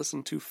not yet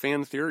listened to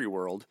Fan Theory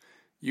World,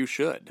 you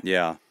should.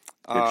 Yeah.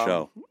 Good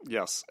show.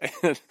 Yes.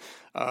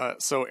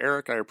 So,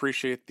 Eric, I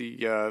appreciate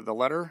the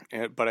letter,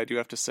 but I do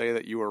have to say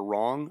that you are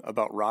wrong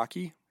about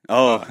Rocky.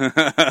 Oh.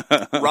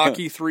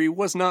 Rocky 3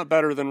 was not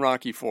better than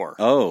Rocky 4.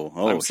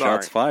 Oh,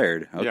 shots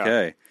fired.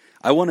 Okay. Yeah.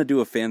 I want to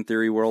do a Fan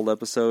Theory World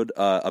episode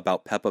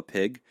about Peppa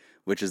Pig,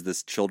 which is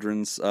this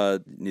children's,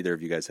 neither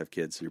of you guys have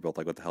kids, so you're both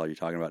like, what the hell are you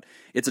talking about?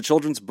 It's a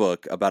children's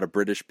book about a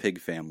British pig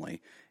family,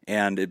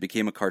 and it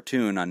became a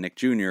cartoon on Nick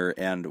Jr.,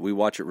 and we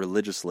watch it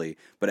religiously,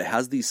 but it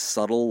has these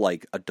subtle,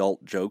 like,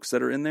 adult jokes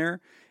that are in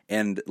there,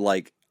 and,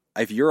 like,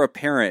 if you're a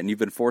parent and you've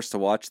been forced to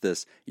watch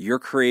this, you're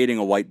creating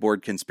a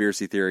whiteboard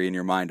conspiracy theory in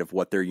your mind of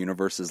what their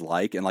universe is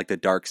like and like the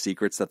dark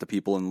secrets that the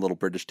people in the little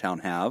British town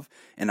have.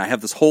 And I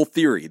have this whole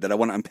theory that I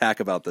want to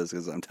unpack about this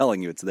because I'm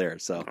telling you it's there.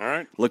 So all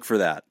right. Look for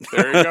that.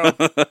 There you go.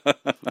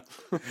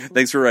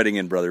 Thanks for writing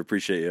in, brother.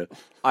 Appreciate you.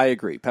 I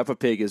agree. Peppa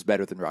Pig is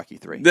better than Rocky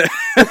 3.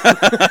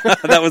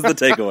 That was the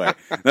takeaway.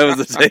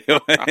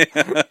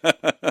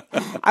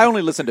 I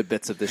only listen to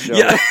bits of this show.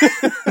 Yeah.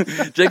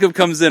 Jacob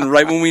comes in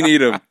right when we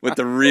need him with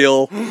the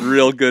real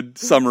good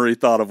summary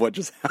thought of what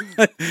just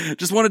happened.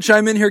 Just want to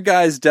chime in here,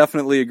 guys.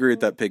 Definitely agree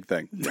with that pig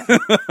thing.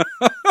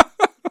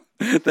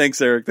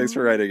 Thanks, Eric. Thanks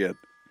for writing in.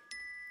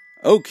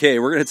 Okay,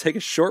 we're going to take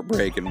a short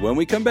break, and when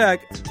we come back,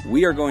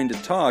 we are going to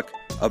talk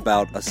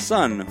about a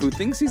son who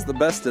thinks he's the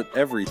best at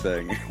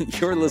everything.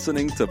 You're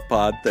listening to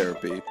Pod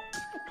Therapy.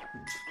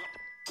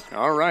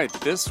 All right,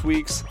 this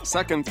week's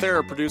second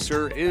Thera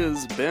producer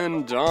is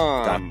Ben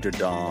Don. Dr.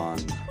 Don.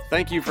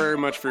 Thank you very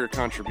much for your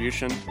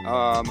contribution.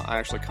 I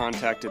actually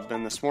contacted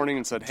Ben this morning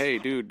and said, hey,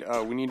 dude,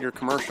 we need your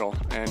commercial.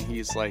 And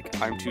he's like,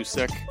 I'm too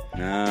sick.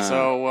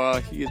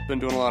 So he's been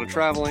doing a lot of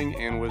traveling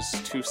and was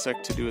too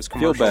sick to do his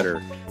commercial. Feel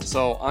better.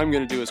 So I'm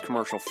going to do his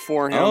commercial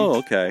for him. Oh,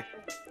 okay.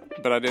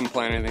 But I didn't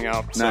plan anything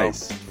out. So.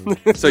 Nice.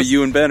 So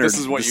you and Ben are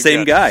the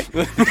same get.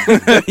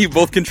 guy. You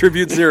both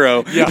contribute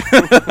 0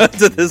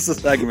 to this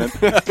segment.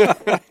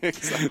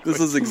 Exactly. This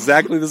is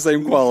exactly the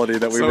same quality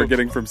that we were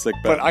getting from Sick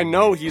Ben. But I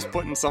know he's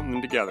putting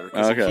something together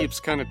because he keeps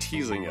kind of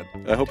teasing it.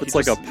 I hope it's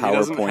like a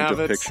PowerPoint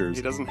of pictures.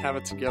 He doesn't have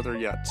it together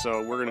yet.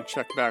 So we're going to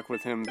check back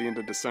with him the end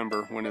of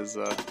December when his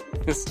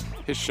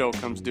show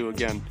comes due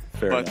again.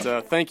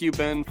 But thank you,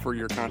 Ben, for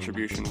your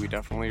contribution. We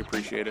definitely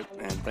appreciate it.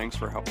 And thanks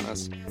for helping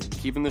us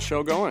keeping the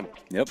show going.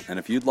 Yep. And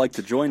if you'd like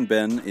to join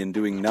Ben in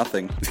doing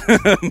nothing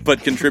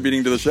but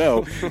contributing to the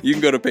show, you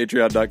can go to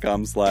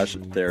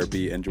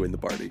patreon.com/therapy and join the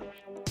party.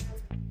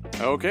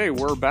 Okay,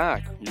 we're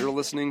back. You're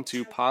listening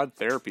to Pod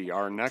Therapy.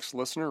 Our next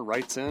listener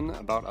writes in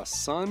about a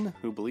son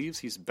who believes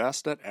he's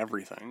best at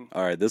everything.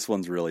 All right, this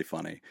one's really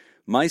funny.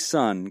 My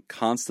son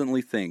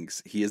constantly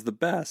thinks he is the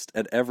best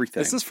at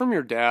everything. This is from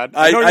your dad.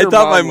 I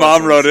thought my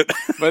mom wrote it.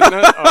 But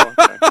no,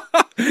 okay.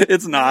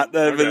 It's not,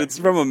 but it's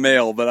from a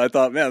male. But I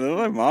thought, man,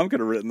 my mom could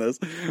have written this.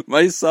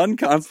 My son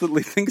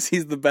constantly thinks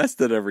he's the best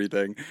at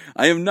everything.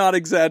 I am not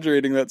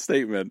exaggerating that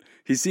statement.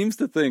 He seems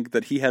to think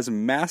that he has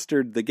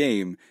mastered the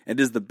game and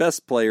is the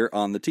best player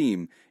on the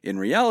team. In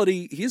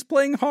reality, he is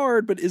playing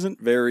hard but isn't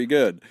very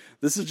good.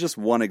 This is just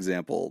one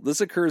example.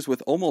 This occurs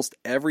with almost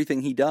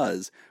everything he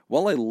does.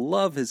 While I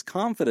love his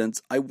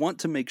confidence, I want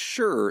to make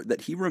sure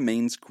that he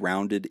remains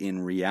grounded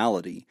in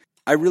reality.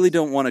 I really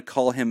don't want to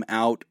call him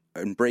out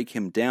and break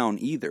him down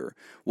either.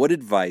 What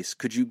advice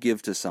could you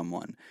give to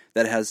someone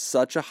that has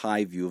such a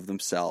high view of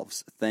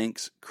themselves?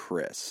 Thanks,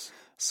 Chris.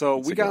 So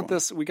we got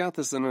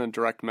this in a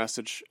direct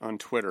message on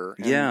Twitter.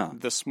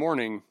 And this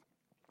morning,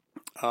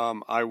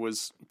 I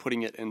was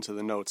putting it into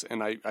the notes,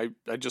 and I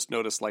just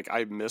noticed, like,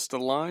 I missed a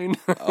line.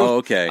 Oh,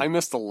 okay. I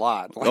missed a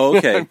lot. Like,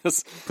 okay.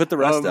 Put the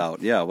rest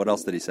out. Yeah, what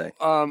else did he say?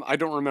 I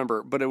don't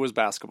remember, but it was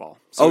basketball.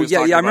 So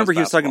I remember he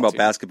was talking about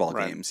basketball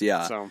right. games.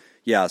 Yeah. So.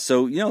 Yeah,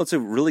 so, it's a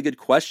really good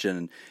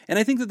question, and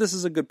I think that this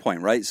is a good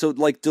point, right? So,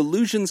 like,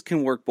 delusions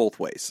can work both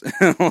ways.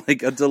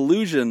 Like, a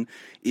delusion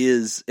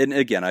is, and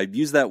again, I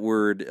use that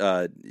word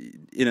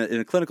in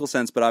a clinical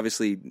sense, but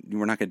obviously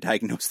we're not going to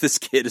diagnose this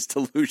kid as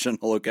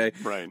delusional, okay?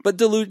 Right.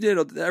 But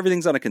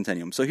everything's on a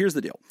continuum. So here's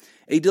the deal.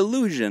 A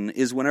delusion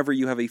is whenever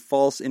you have a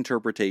false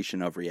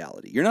interpretation of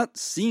reality. You're not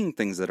seeing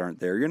things that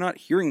aren't there. You're not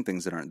hearing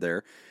things that aren't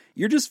there.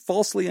 You're just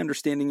falsely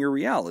understanding your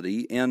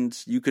reality, and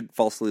you could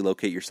falsely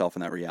locate yourself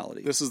in that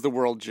reality. This is the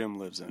world Jim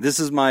lives in. This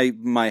is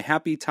my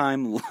happy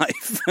time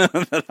life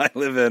that I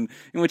live in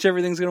which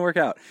everything's going to work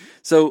out.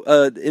 So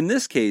in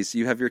this case,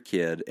 you have your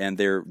kid, and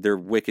they're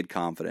wicked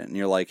confident, and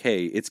you're like,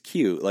 hey, it's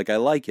cute, like I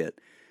like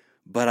it,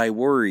 but I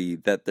worry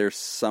that they're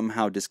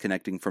somehow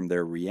disconnecting from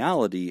their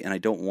reality, and I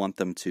don't want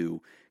them to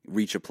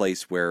reach a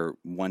place where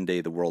one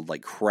day the world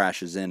like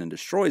crashes in and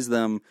destroys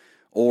them,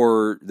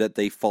 or that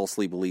they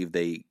falsely believe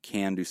they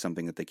can do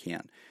something that they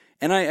can't.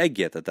 And I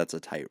get that that's a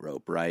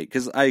tightrope, right?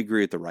 Because I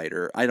agree with the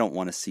writer. I don't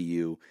want to see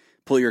you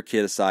pull your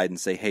kid aside and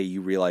say, hey,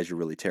 you realize you're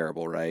really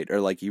terrible, right? Or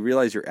like, you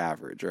realize you're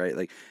average, right?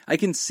 Like, I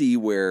can see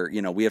where,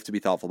 we have to be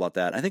thoughtful about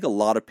that. I think a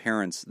lot of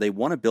parents, they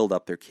want to build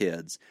up their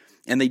kids,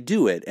 and they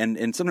do it.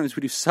 And sometimes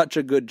we do such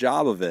a good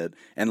job of it,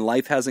 and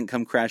life hasn't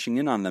come crashing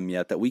in on them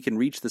yet, that we can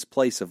reach this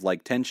place of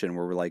like tension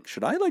where we're like,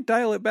 should I like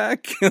dial it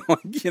back?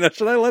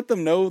 Should I let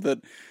them know that,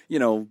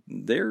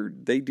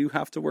 they do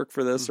have to work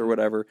for this or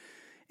whatever?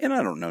 And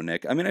I don't know,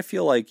 Nick. I mean, I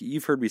feel like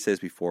you've heard me say this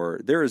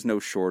before. There is no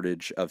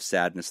shortage of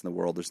sadness in the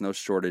world. There's no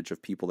shortage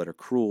of people that are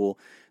cruel.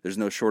 There's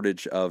no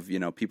shortage of,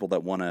 people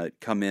that want to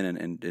come in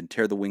and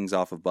tear the wings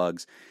off of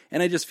bugs.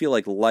 And I just feel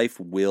like life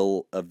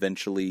will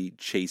eventually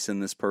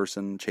chasten this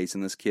person, chasten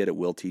this kid. It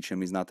will teach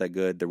him he's not that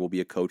good. There will be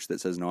a coach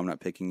that says, no, I'm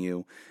not picking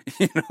you,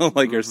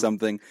 or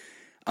something.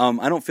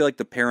 I don't feel like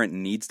the parent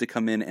needs to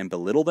come in and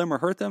belittle them or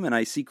hurt them, and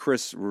I see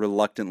Chris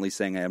reluctantly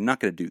saying, I'm not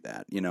going to do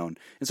that, and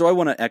so I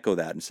want to echo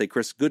that and say,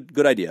 Chris,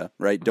 good idea,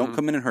 right? Don't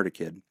come in and hurt a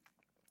kid.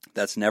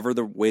 That's never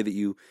the way that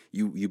you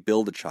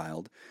build a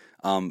child,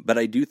 but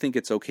I do think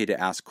it's okay to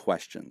ask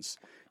questions,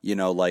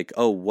 like,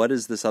 oh, what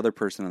is this other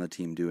person on the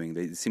team doing?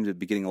 They seem to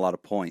be getting a lot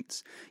of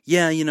points.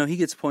 Yeah, he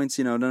gets points,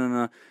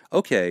 no.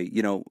 Okay,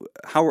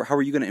 how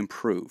are you going to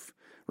improve?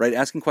 Right?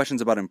 Asking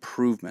questions about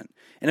improvement.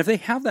 And if they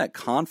have that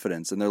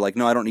confidence and they're like,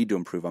 no, I don't need to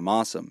improve, I'm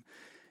awesome.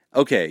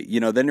 Okay,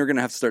 then you're going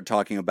to have to start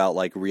talking about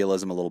like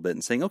realism a little bit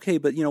and saying, okay,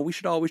 but we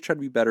should always try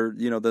to be better,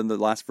 than the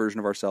last version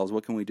of ourselves.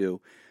 What can we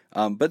do?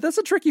 But that's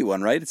a tricky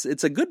one, right?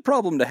 It's a good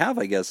problem to have,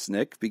 I guess,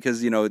 Nick,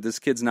 because, this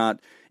kid's not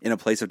in a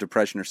place of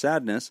depression or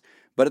sadness.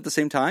 But at the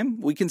same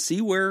time, we can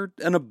see where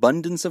an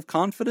abundance of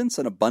confidence,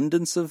 an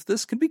abundance of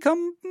this can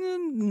become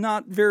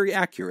not very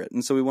accurate.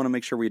 And so we want to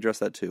make sure we address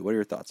that too. What are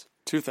your thoughts?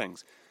 Two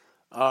things.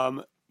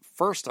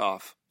 First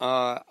off,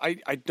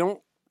 I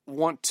don't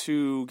want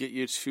to get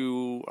you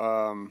to,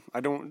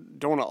 I don't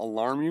want to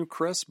alarm you,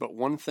 Chris, but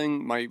one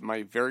thing,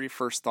 my very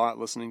first thought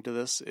listening to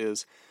this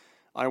is,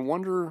 I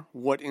wonder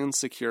what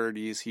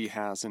insecurities he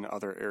has in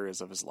other areas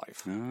of his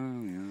life.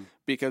 Oh, yeah.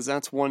 Because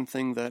that's one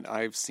thing that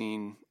I've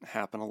seen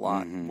happen a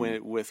lot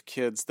with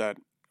kids that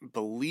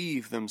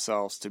believe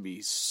themselves to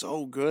be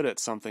so good at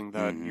something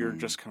that you're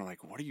just kind of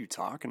like, what are you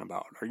talking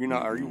about? Are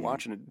you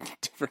watching a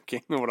different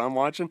game than what I'm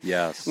watching?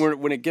 Yes.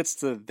 When it gets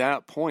to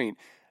that point,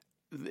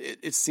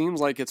 it seems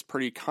like it's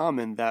pretty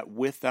common that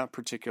with that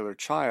particular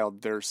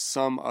child, there's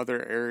some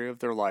other area of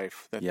their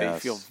life that they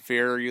feel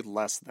very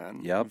less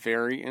than,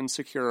 very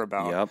insecure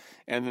about.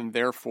 And then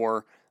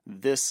therefore,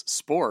 this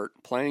sport,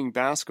 playing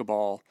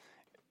basketball,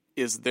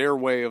 is their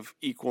way of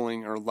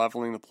equaling or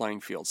leveling the playing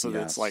field. So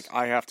that it's like,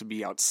 I have to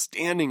be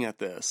outstanding at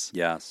this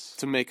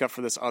to make up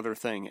for this other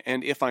thing.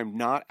 And if I'm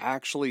not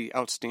actually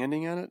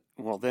outstanding at it,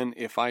 well, then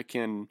if I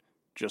can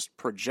just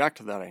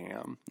project that I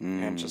am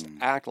and just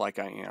act like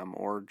I am,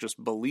 or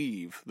just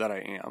believe that I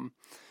am,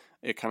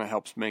 it kind of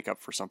helps make up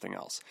for something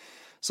else.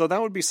 So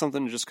that would be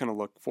something to just kind of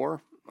look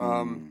for.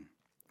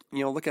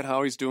 Look at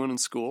how he's doing in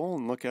school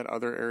and look at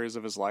other areas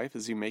of his life.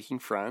 Is he making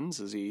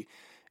friends? Is he...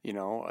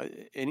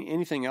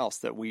 anything else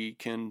that we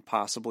can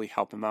possibly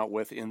help him out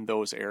with in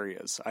those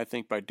areas. I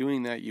think by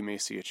doing that, you may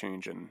see a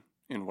change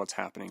in what's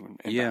happening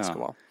in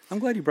basketball. I'm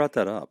glad you brought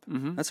that up.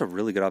 That's a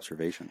really good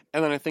observation.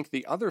 And then I think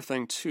the other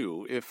thing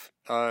too, if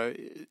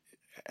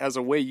as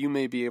a way you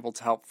may be able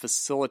to help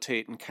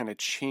facilitate and kind of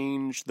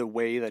change the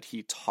way that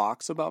he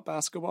talks about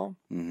basketball,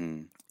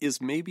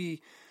 is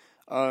maybe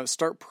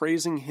start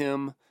praising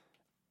him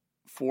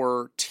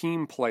for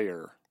team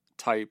player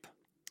type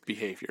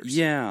behaviors.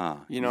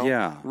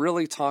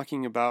 Really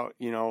talking about,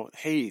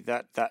 hey,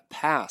 that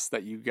pass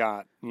that you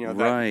got,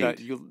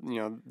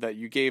 that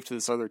you gave to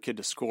this other kid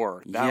to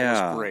score, that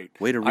was great.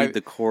 Way to read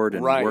the court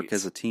and work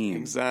as a team.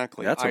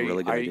 Exactly. That's a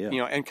really good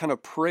idea. And kind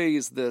of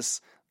praise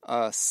this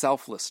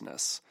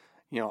selflessness.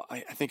 I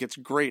think it's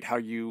great how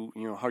you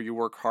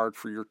work hard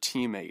for your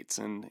teammates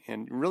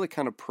and really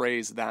kind of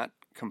praise that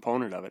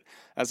component of it,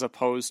 as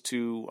opposed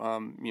to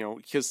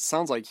because it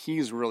sounds like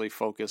he's really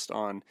focused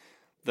on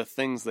the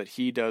things that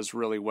he does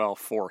really well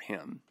for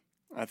him.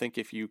 I think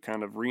if you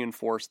kind of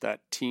reinforce that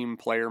team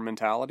player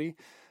mentality,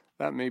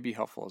 that may be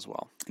helpful as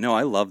well. No,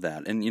 I love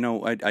that. And,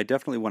 I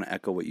definitely want to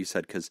echo what you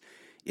said, because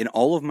in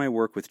all of my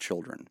work with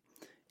children,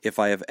 if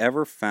I have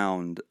ever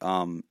found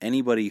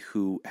anybody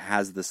who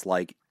has this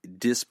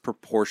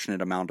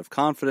disproportionate amount of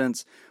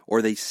confidence,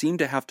 or they seem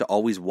to have to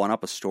always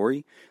one-up a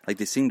story, like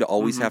they seem to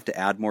always have to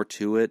add more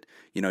to it.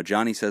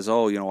 Johnny says,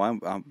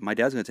 my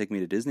dad's going to take me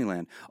to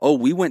Disneyland. Oh,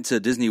 we went to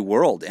Disney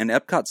World and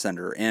Epcot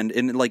Center. And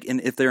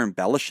if they're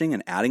embellishing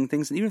and adding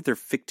things, and even if they're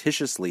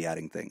fictitiously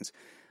adding things,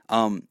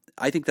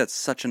 I think that's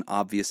such an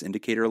obvious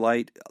indicator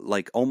light.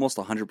 Like almost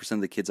 100% of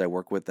the kids I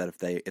work with, that if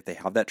they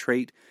have that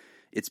trait,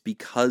 it's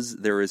because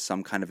there is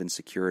some kind of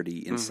insecurity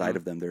inside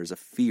of them. There's a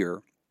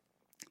fear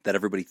that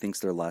everybody thinks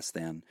they're less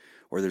than,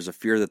 or there's a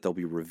fear that they'll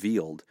be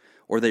revealed,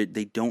 or they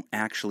don't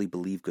actually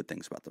believe good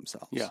things about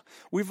themselves. Yeah,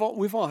 we've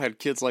all had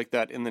kids like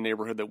that in the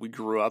neighborhood that we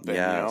grew up in,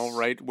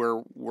 right?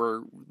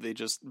 Where they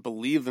just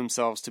believe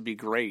themselves to be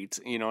great,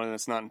 and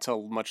it's not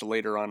until much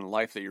later on in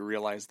life that you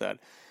realize that,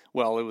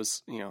 well, it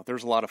was,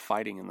 there's a lot of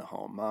fighting in the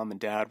home. Mom and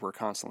dad were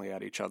constantly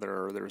at each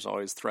other, or there's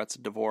always threats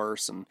of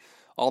divorce and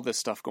all this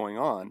stuff going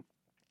on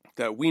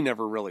that we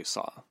never really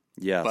saw.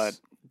 Yes. But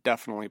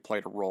definitely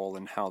played a role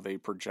in how they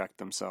project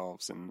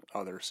themselves in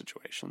other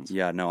situations.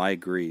 Yeah, no, I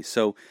agree.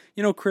 So,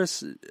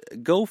 Chris,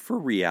 go for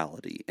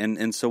reality.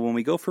 And so when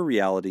we go for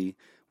reality,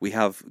 we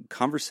have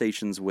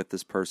conversations with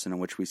this person in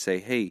which we say,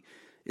 hey,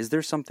 is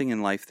there something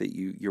in life that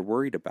you're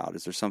worried about?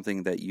 Is there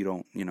something that you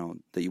don't,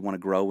 that you want to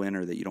grow in,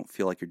 or that you don't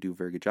feel like you're doing a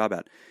very good job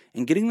at?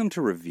 And getting them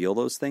to reveal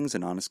those things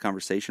in honest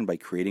conversation by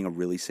creating a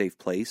really safe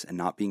place and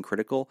not being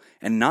critical,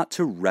 and not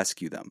to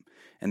rescue them.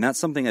 And that's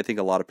something I think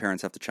a lot of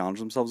parents have to challenge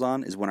themselves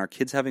on, is when our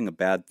kid's having a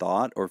bad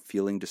thought or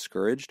feeling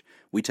discouraged,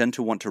 we tend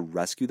to want to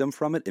rescue them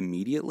from it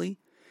immediately.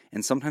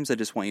 And sometimes I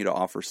just want you to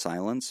offer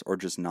silence, or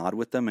just nod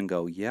with them and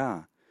go,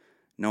 yeah,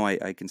 no,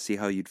 I can see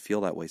how you'd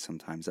feel that way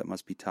sometimes. That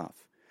must be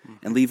tough.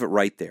 And leave it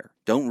right there.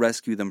 Don't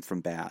rescue them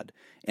from bad.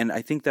 And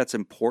I think that's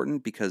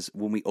important, because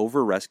when we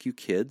over-rescue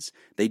kids,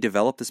 they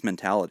develop this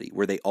mentality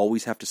where they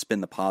always have to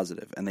spin the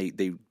positive, and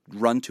they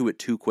run to it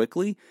too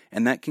quickly,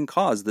 and that can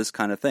cause this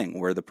kind of thing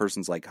where the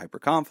person's like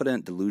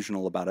hyper-confident,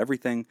 delusional about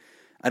everything.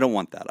 I don't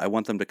want that. I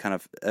want them to kind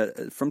of,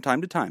 from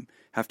time to time,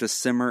 have to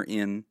simmer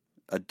in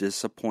a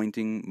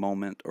disappointing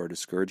moment or a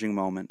discouraging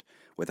moment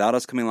without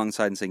us coming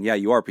alongside and saying, yeah,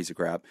 you are a piece of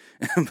crap,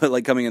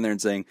 but coming in there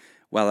and saying,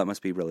 wow, that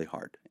must be really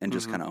hard, and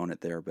just kind of own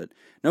it there. But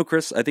no,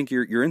 Chris, I think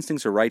your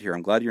instincts are right here.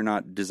 I'm glad you're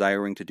not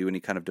desiring to do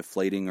any kind of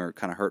deflating or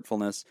kind of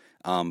hurtfulness,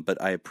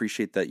 but I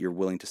appreciate that you're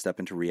willing to step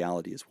into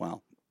reality as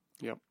well.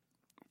 Yep.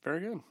 Very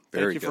good.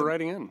 Thank you for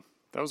writing in.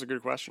 That was a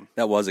good question.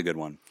 That was a good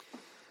one.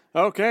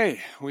 Okay,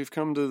 we've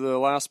come to the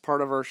last part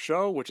of our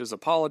show, which is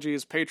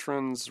apologies,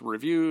 patrons,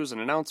 reviews,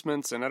 and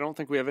announcements, and I don't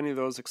think we have any of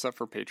those except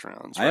for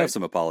Patreons, right? I have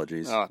some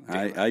apologies. Oh,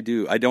 I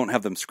do. I don't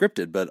have them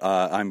scripted, but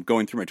I'm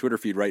going through my Twitter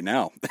feed right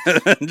now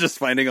and just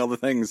finding all the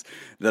things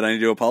that I need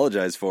to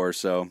apologize for.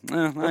 So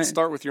let's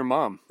start with your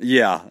mom.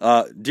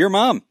 Yeah. Dear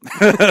Mom,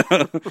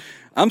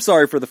 I'm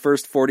sorry for the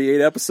first 48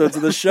 episodes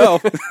of this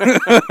show.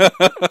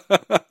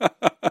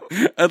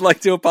 I'd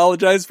like to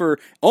apologize for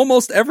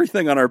almost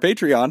everything on our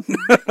Patreon.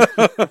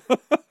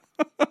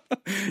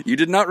 You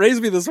did not raise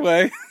me this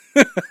way.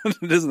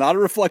 It is not a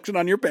reflection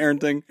on your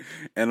parenting,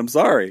 and I'm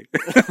sorry.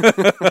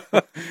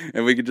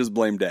 And we could just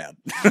blame Dad.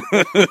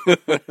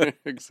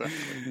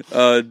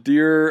 Exactly.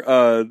 Dear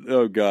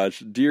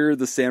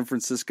the San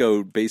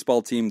Francisco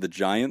baseball team, the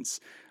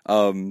Giants.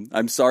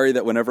 I'm sorry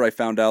that whenever I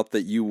found out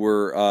that you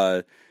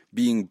were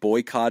being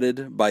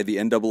boycotted by the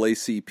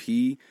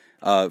NAACP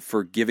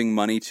for giving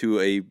money to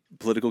a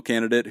political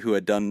candidate who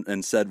had done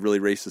and said really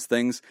racist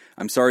things,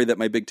 I'm sorry that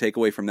my big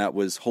takeaway from that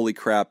was, holy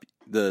crap,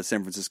 the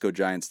San Francisco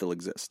Giants still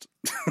exist.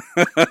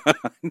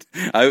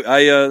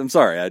 I'm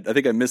sorry. I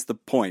think I missed the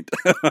point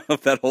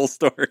of that whole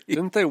story.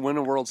 Didn't they win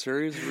a World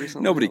Series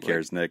recently? Nobody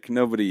cares, Nick.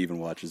 Nobody even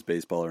watches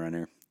baseball around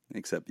here,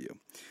 except you.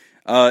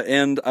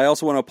 And I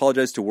also want to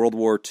apologize to World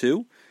War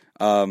II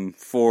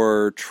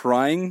for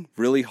trying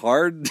really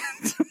hard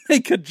to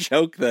make a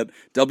joke that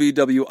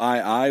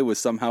WWII was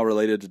somehow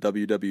related to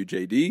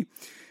WWJD.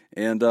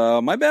 And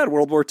my bad,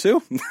 World War II.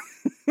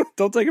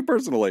 Don't take it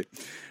personally.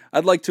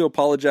 I'd like to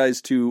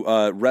apologize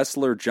to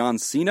wrestler John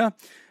Cena.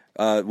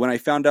 When I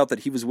found out that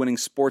he was winning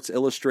Sports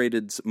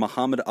Illustrated's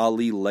Muhammad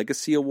Ali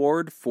Legacy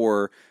Award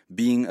for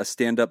being a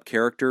stand-up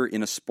character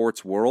in a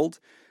sports world,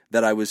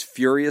 that I was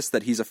furious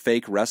that he's a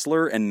fake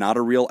wrestler and not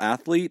a real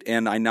athlete,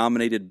 and I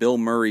nominated Bill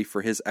Murray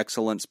for his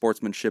excellent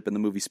sportsmanship in the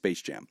movie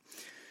Space Jam.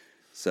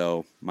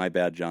 So, my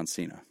bad, John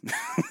Cena.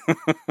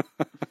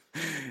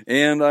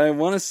 And I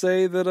want to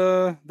say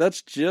that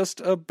that's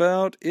just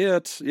about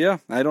it. Yeah,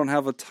 I don't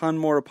have a ton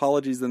more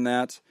apologies than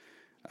that.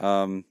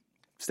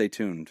 Stay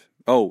tuned.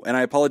 Oh, and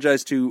I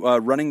apologize to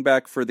running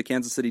back for the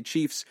Kansas City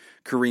Chiefs,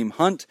 Kareem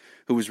Hunt,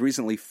 who was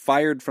recently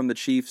fired from the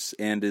Chiefs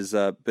and is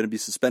going to be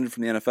suspended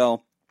from the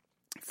NFL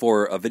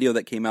for a video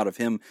that came out of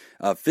him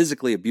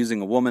physically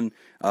abusing a woman,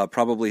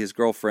 probably his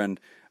girlfriend.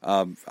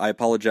 I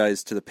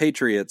apologize to the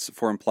Patriots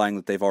for implying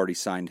that they've already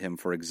signed him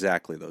for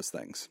exactly those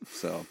things.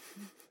 So,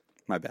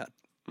 my bad.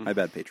 My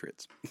bad,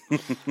 Patriots.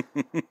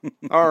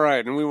 All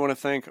right, and we want to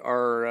thank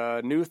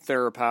our new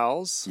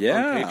Therapals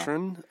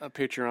on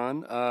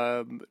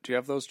Patreon. Do you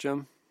have those,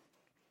 Jim?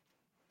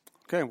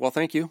 Okay, well,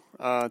 thank you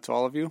to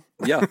all of you.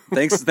 Yeah,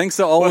 thanks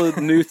to all the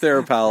new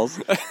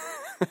Therapals.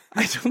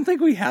 I don't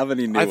think we have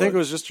any new I think ones. it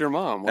was just your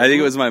mom. I think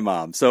it was my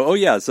mom. So,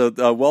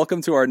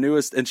 welcome to our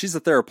newest, and she's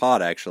a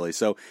Therapod, actually.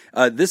 So,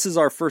 this is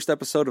our first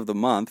episode of the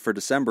month for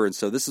December, and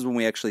so this is when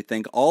we actually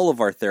thank all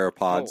of our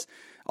Therapods.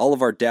 All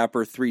of our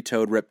dapper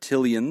three-toed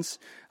reptilians,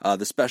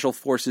 the Special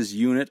Forces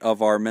unit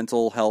of our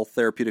Mental Health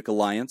Therapeutic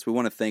Alliance. We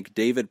want to thank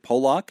David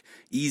Pollock,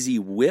 Easy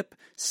Whip,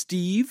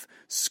 Steve,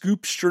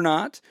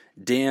 Scoopstronaut,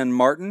 Dan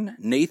Martin,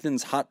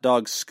 Nathan's Hot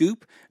Dog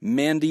Scoop,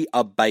 Mandy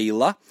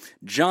Abayla,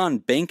 John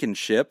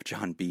Bankenship,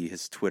 John B.,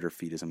 his Twitter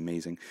feed is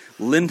amazing,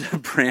 Linda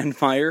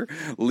Brandmeier,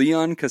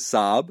 Leon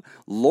Kassab,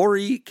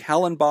 Lori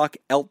Kallenbach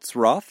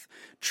Eltzroth,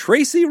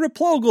 Tracy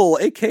Replogle,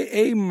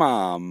 a.k.a.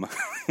 Mom,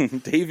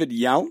 David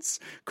Younce,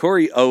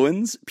 Corey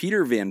Owens,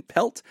 Peter Van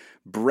Pelt,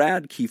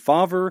 Brad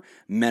Kiefaver,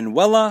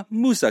 Manuela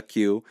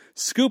Musaku,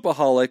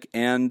 Scoopaholic,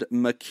 and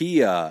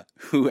Makia,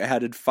 who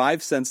added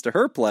 5 cents to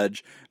her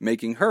pledge,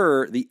 making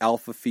her the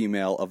alpha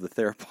female of the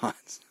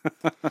Theropods.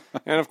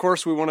 And of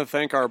course, we want to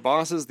thank our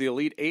bosses, the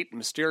Elite Eight,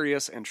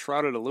 Mysterious, and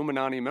Shrouded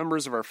Illuminati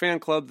members of our fan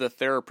club, the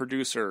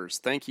Theraproducers.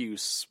 Thank you,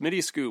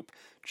 Smitty Scoop,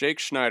 Jake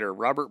Schneider,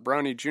 Robert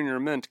Brownie Jr.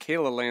 Mint,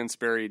 Kayla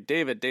Lansbury,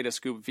 David Data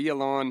Scoop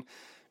Villalon,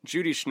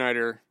 Judy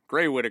Schneider,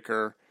 Gray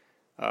Whitaker,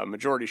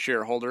 majority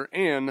shareholder,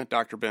 and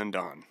Dr. Ben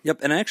Don. Yep,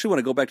 and I actually want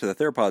to go back to the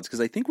Theropods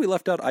because I think we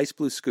left out Ice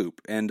Blue Scoop,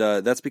 and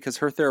that's because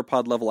her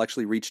Theropod level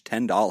actually reached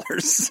 $10.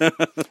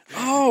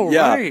 Oh,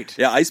 yeah. right.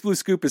 Yeah, Ice Blue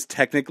Scoop is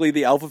technically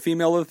the alpha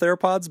female of the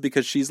Theropods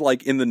because she's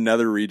like in the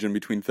nether region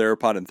between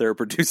Theropod and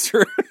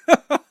Theraproducer.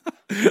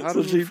 How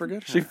did we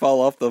forget her? She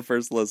fall off the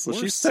first list. So We're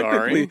she's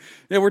sorry. technically...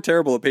 Yeah, we're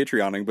terrible at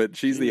Patreoning, but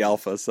she's the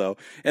alpha. So,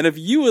 and if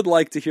you would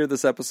like to hear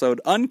this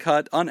episode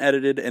uncut,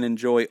 unedited, and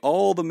enjoy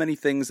all the many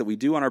things that we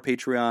do on our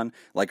Patreon,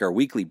 like our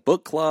weekly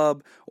book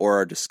club or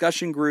our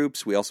discussion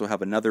groups, we also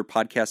have another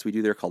podcast we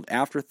do there called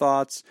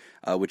Afterthoughts,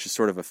 which is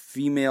sort of a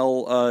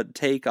female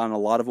take on a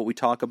lot of what we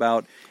talk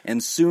about.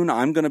 And soon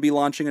I'm going to be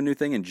launching a new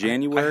thing in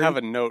January. I have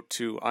a note,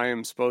 too. I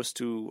am supposed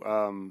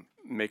to...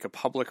 make a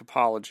public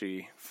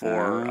apology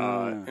for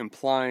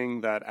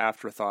implying that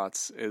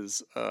Afterthoughts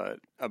is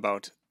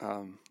about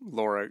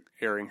Laura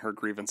airing her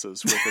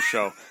grievances with the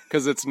show,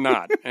 because it's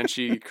not, and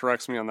she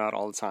corrects me on that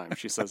all the time.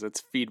 She says it's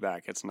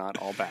feedback, it's not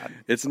all bad.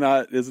 It's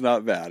not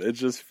bad, it's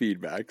just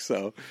feedback.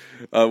 So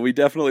we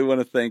definitely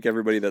want to thank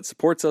everybody that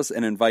supports us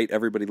and invite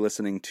everybody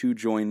listening to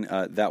join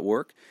that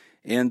work.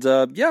 And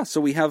so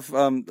we have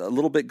a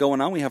little bit going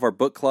on. We have our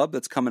book club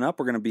that's coming up.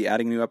 We're going to be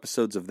adding new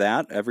episodes of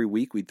that. Every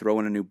week we throw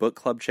in a new book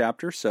club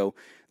chapter, so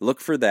look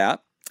for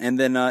that. And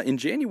then in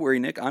January,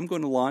 Nick, I'm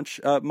going to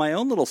launch my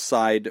own little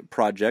side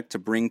project to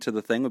bring to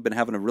the thing. We've been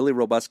having a really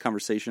robust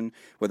conversation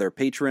with our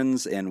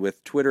patrons and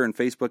with Twitter and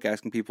Facebook,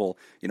 asking people,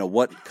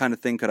 what kind of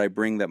thing could I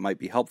bring that might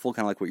be helpful,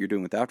 kind of like what you're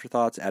doing with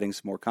Afterthoughts, adding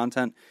some more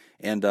content.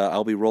 And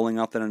I'll be rolling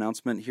out that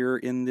announcement here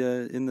in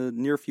the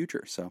near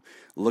future. So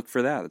look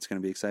for that. It's going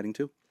to be exciting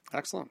too.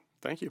 Excellent.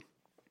 Thank you.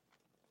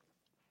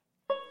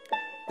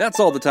 That's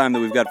all the time that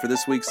we've got for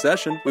this week's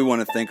session. We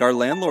want to thank our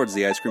landlords,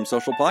 the Ice Cream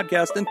Social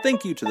Podcast, and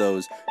thank you to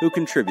those who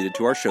contributed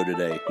to our show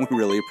today. We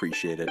really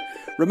appreciate it.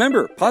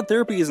 Remember, pod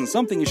therapy isn't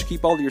something you should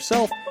keep all to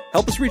yourself.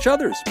 Help us reach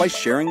others by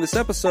sharing this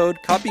episode,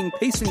 copying and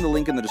pasting the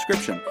link in the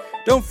description.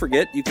 Don't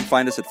forget, you can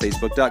find us at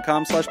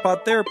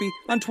facebook.com/podtherapy,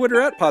 on Twitter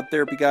at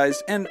podtherapyguys,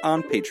 and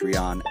on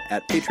Patreon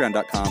at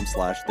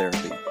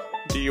patreon.com/therapy.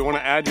 Do you want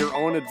to add your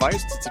own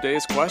advice to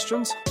today's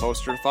questions?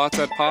 Post your thoughts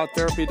at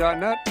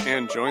podtherapy.net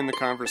and join the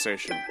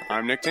conversation.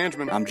 I'm Nick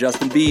Tangeman. I'm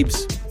Justin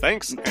Biebs.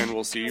 Thanks, and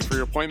we'll see you for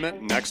your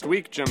appointment next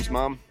week, Jim's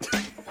mom.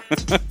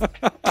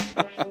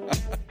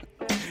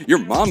 Your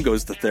mom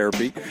goes to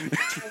therapy.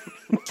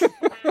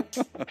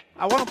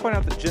 I want to point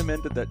out that Jim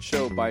ended that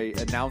show by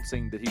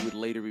announcing that he would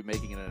later be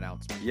making an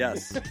announcement.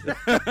 Yes.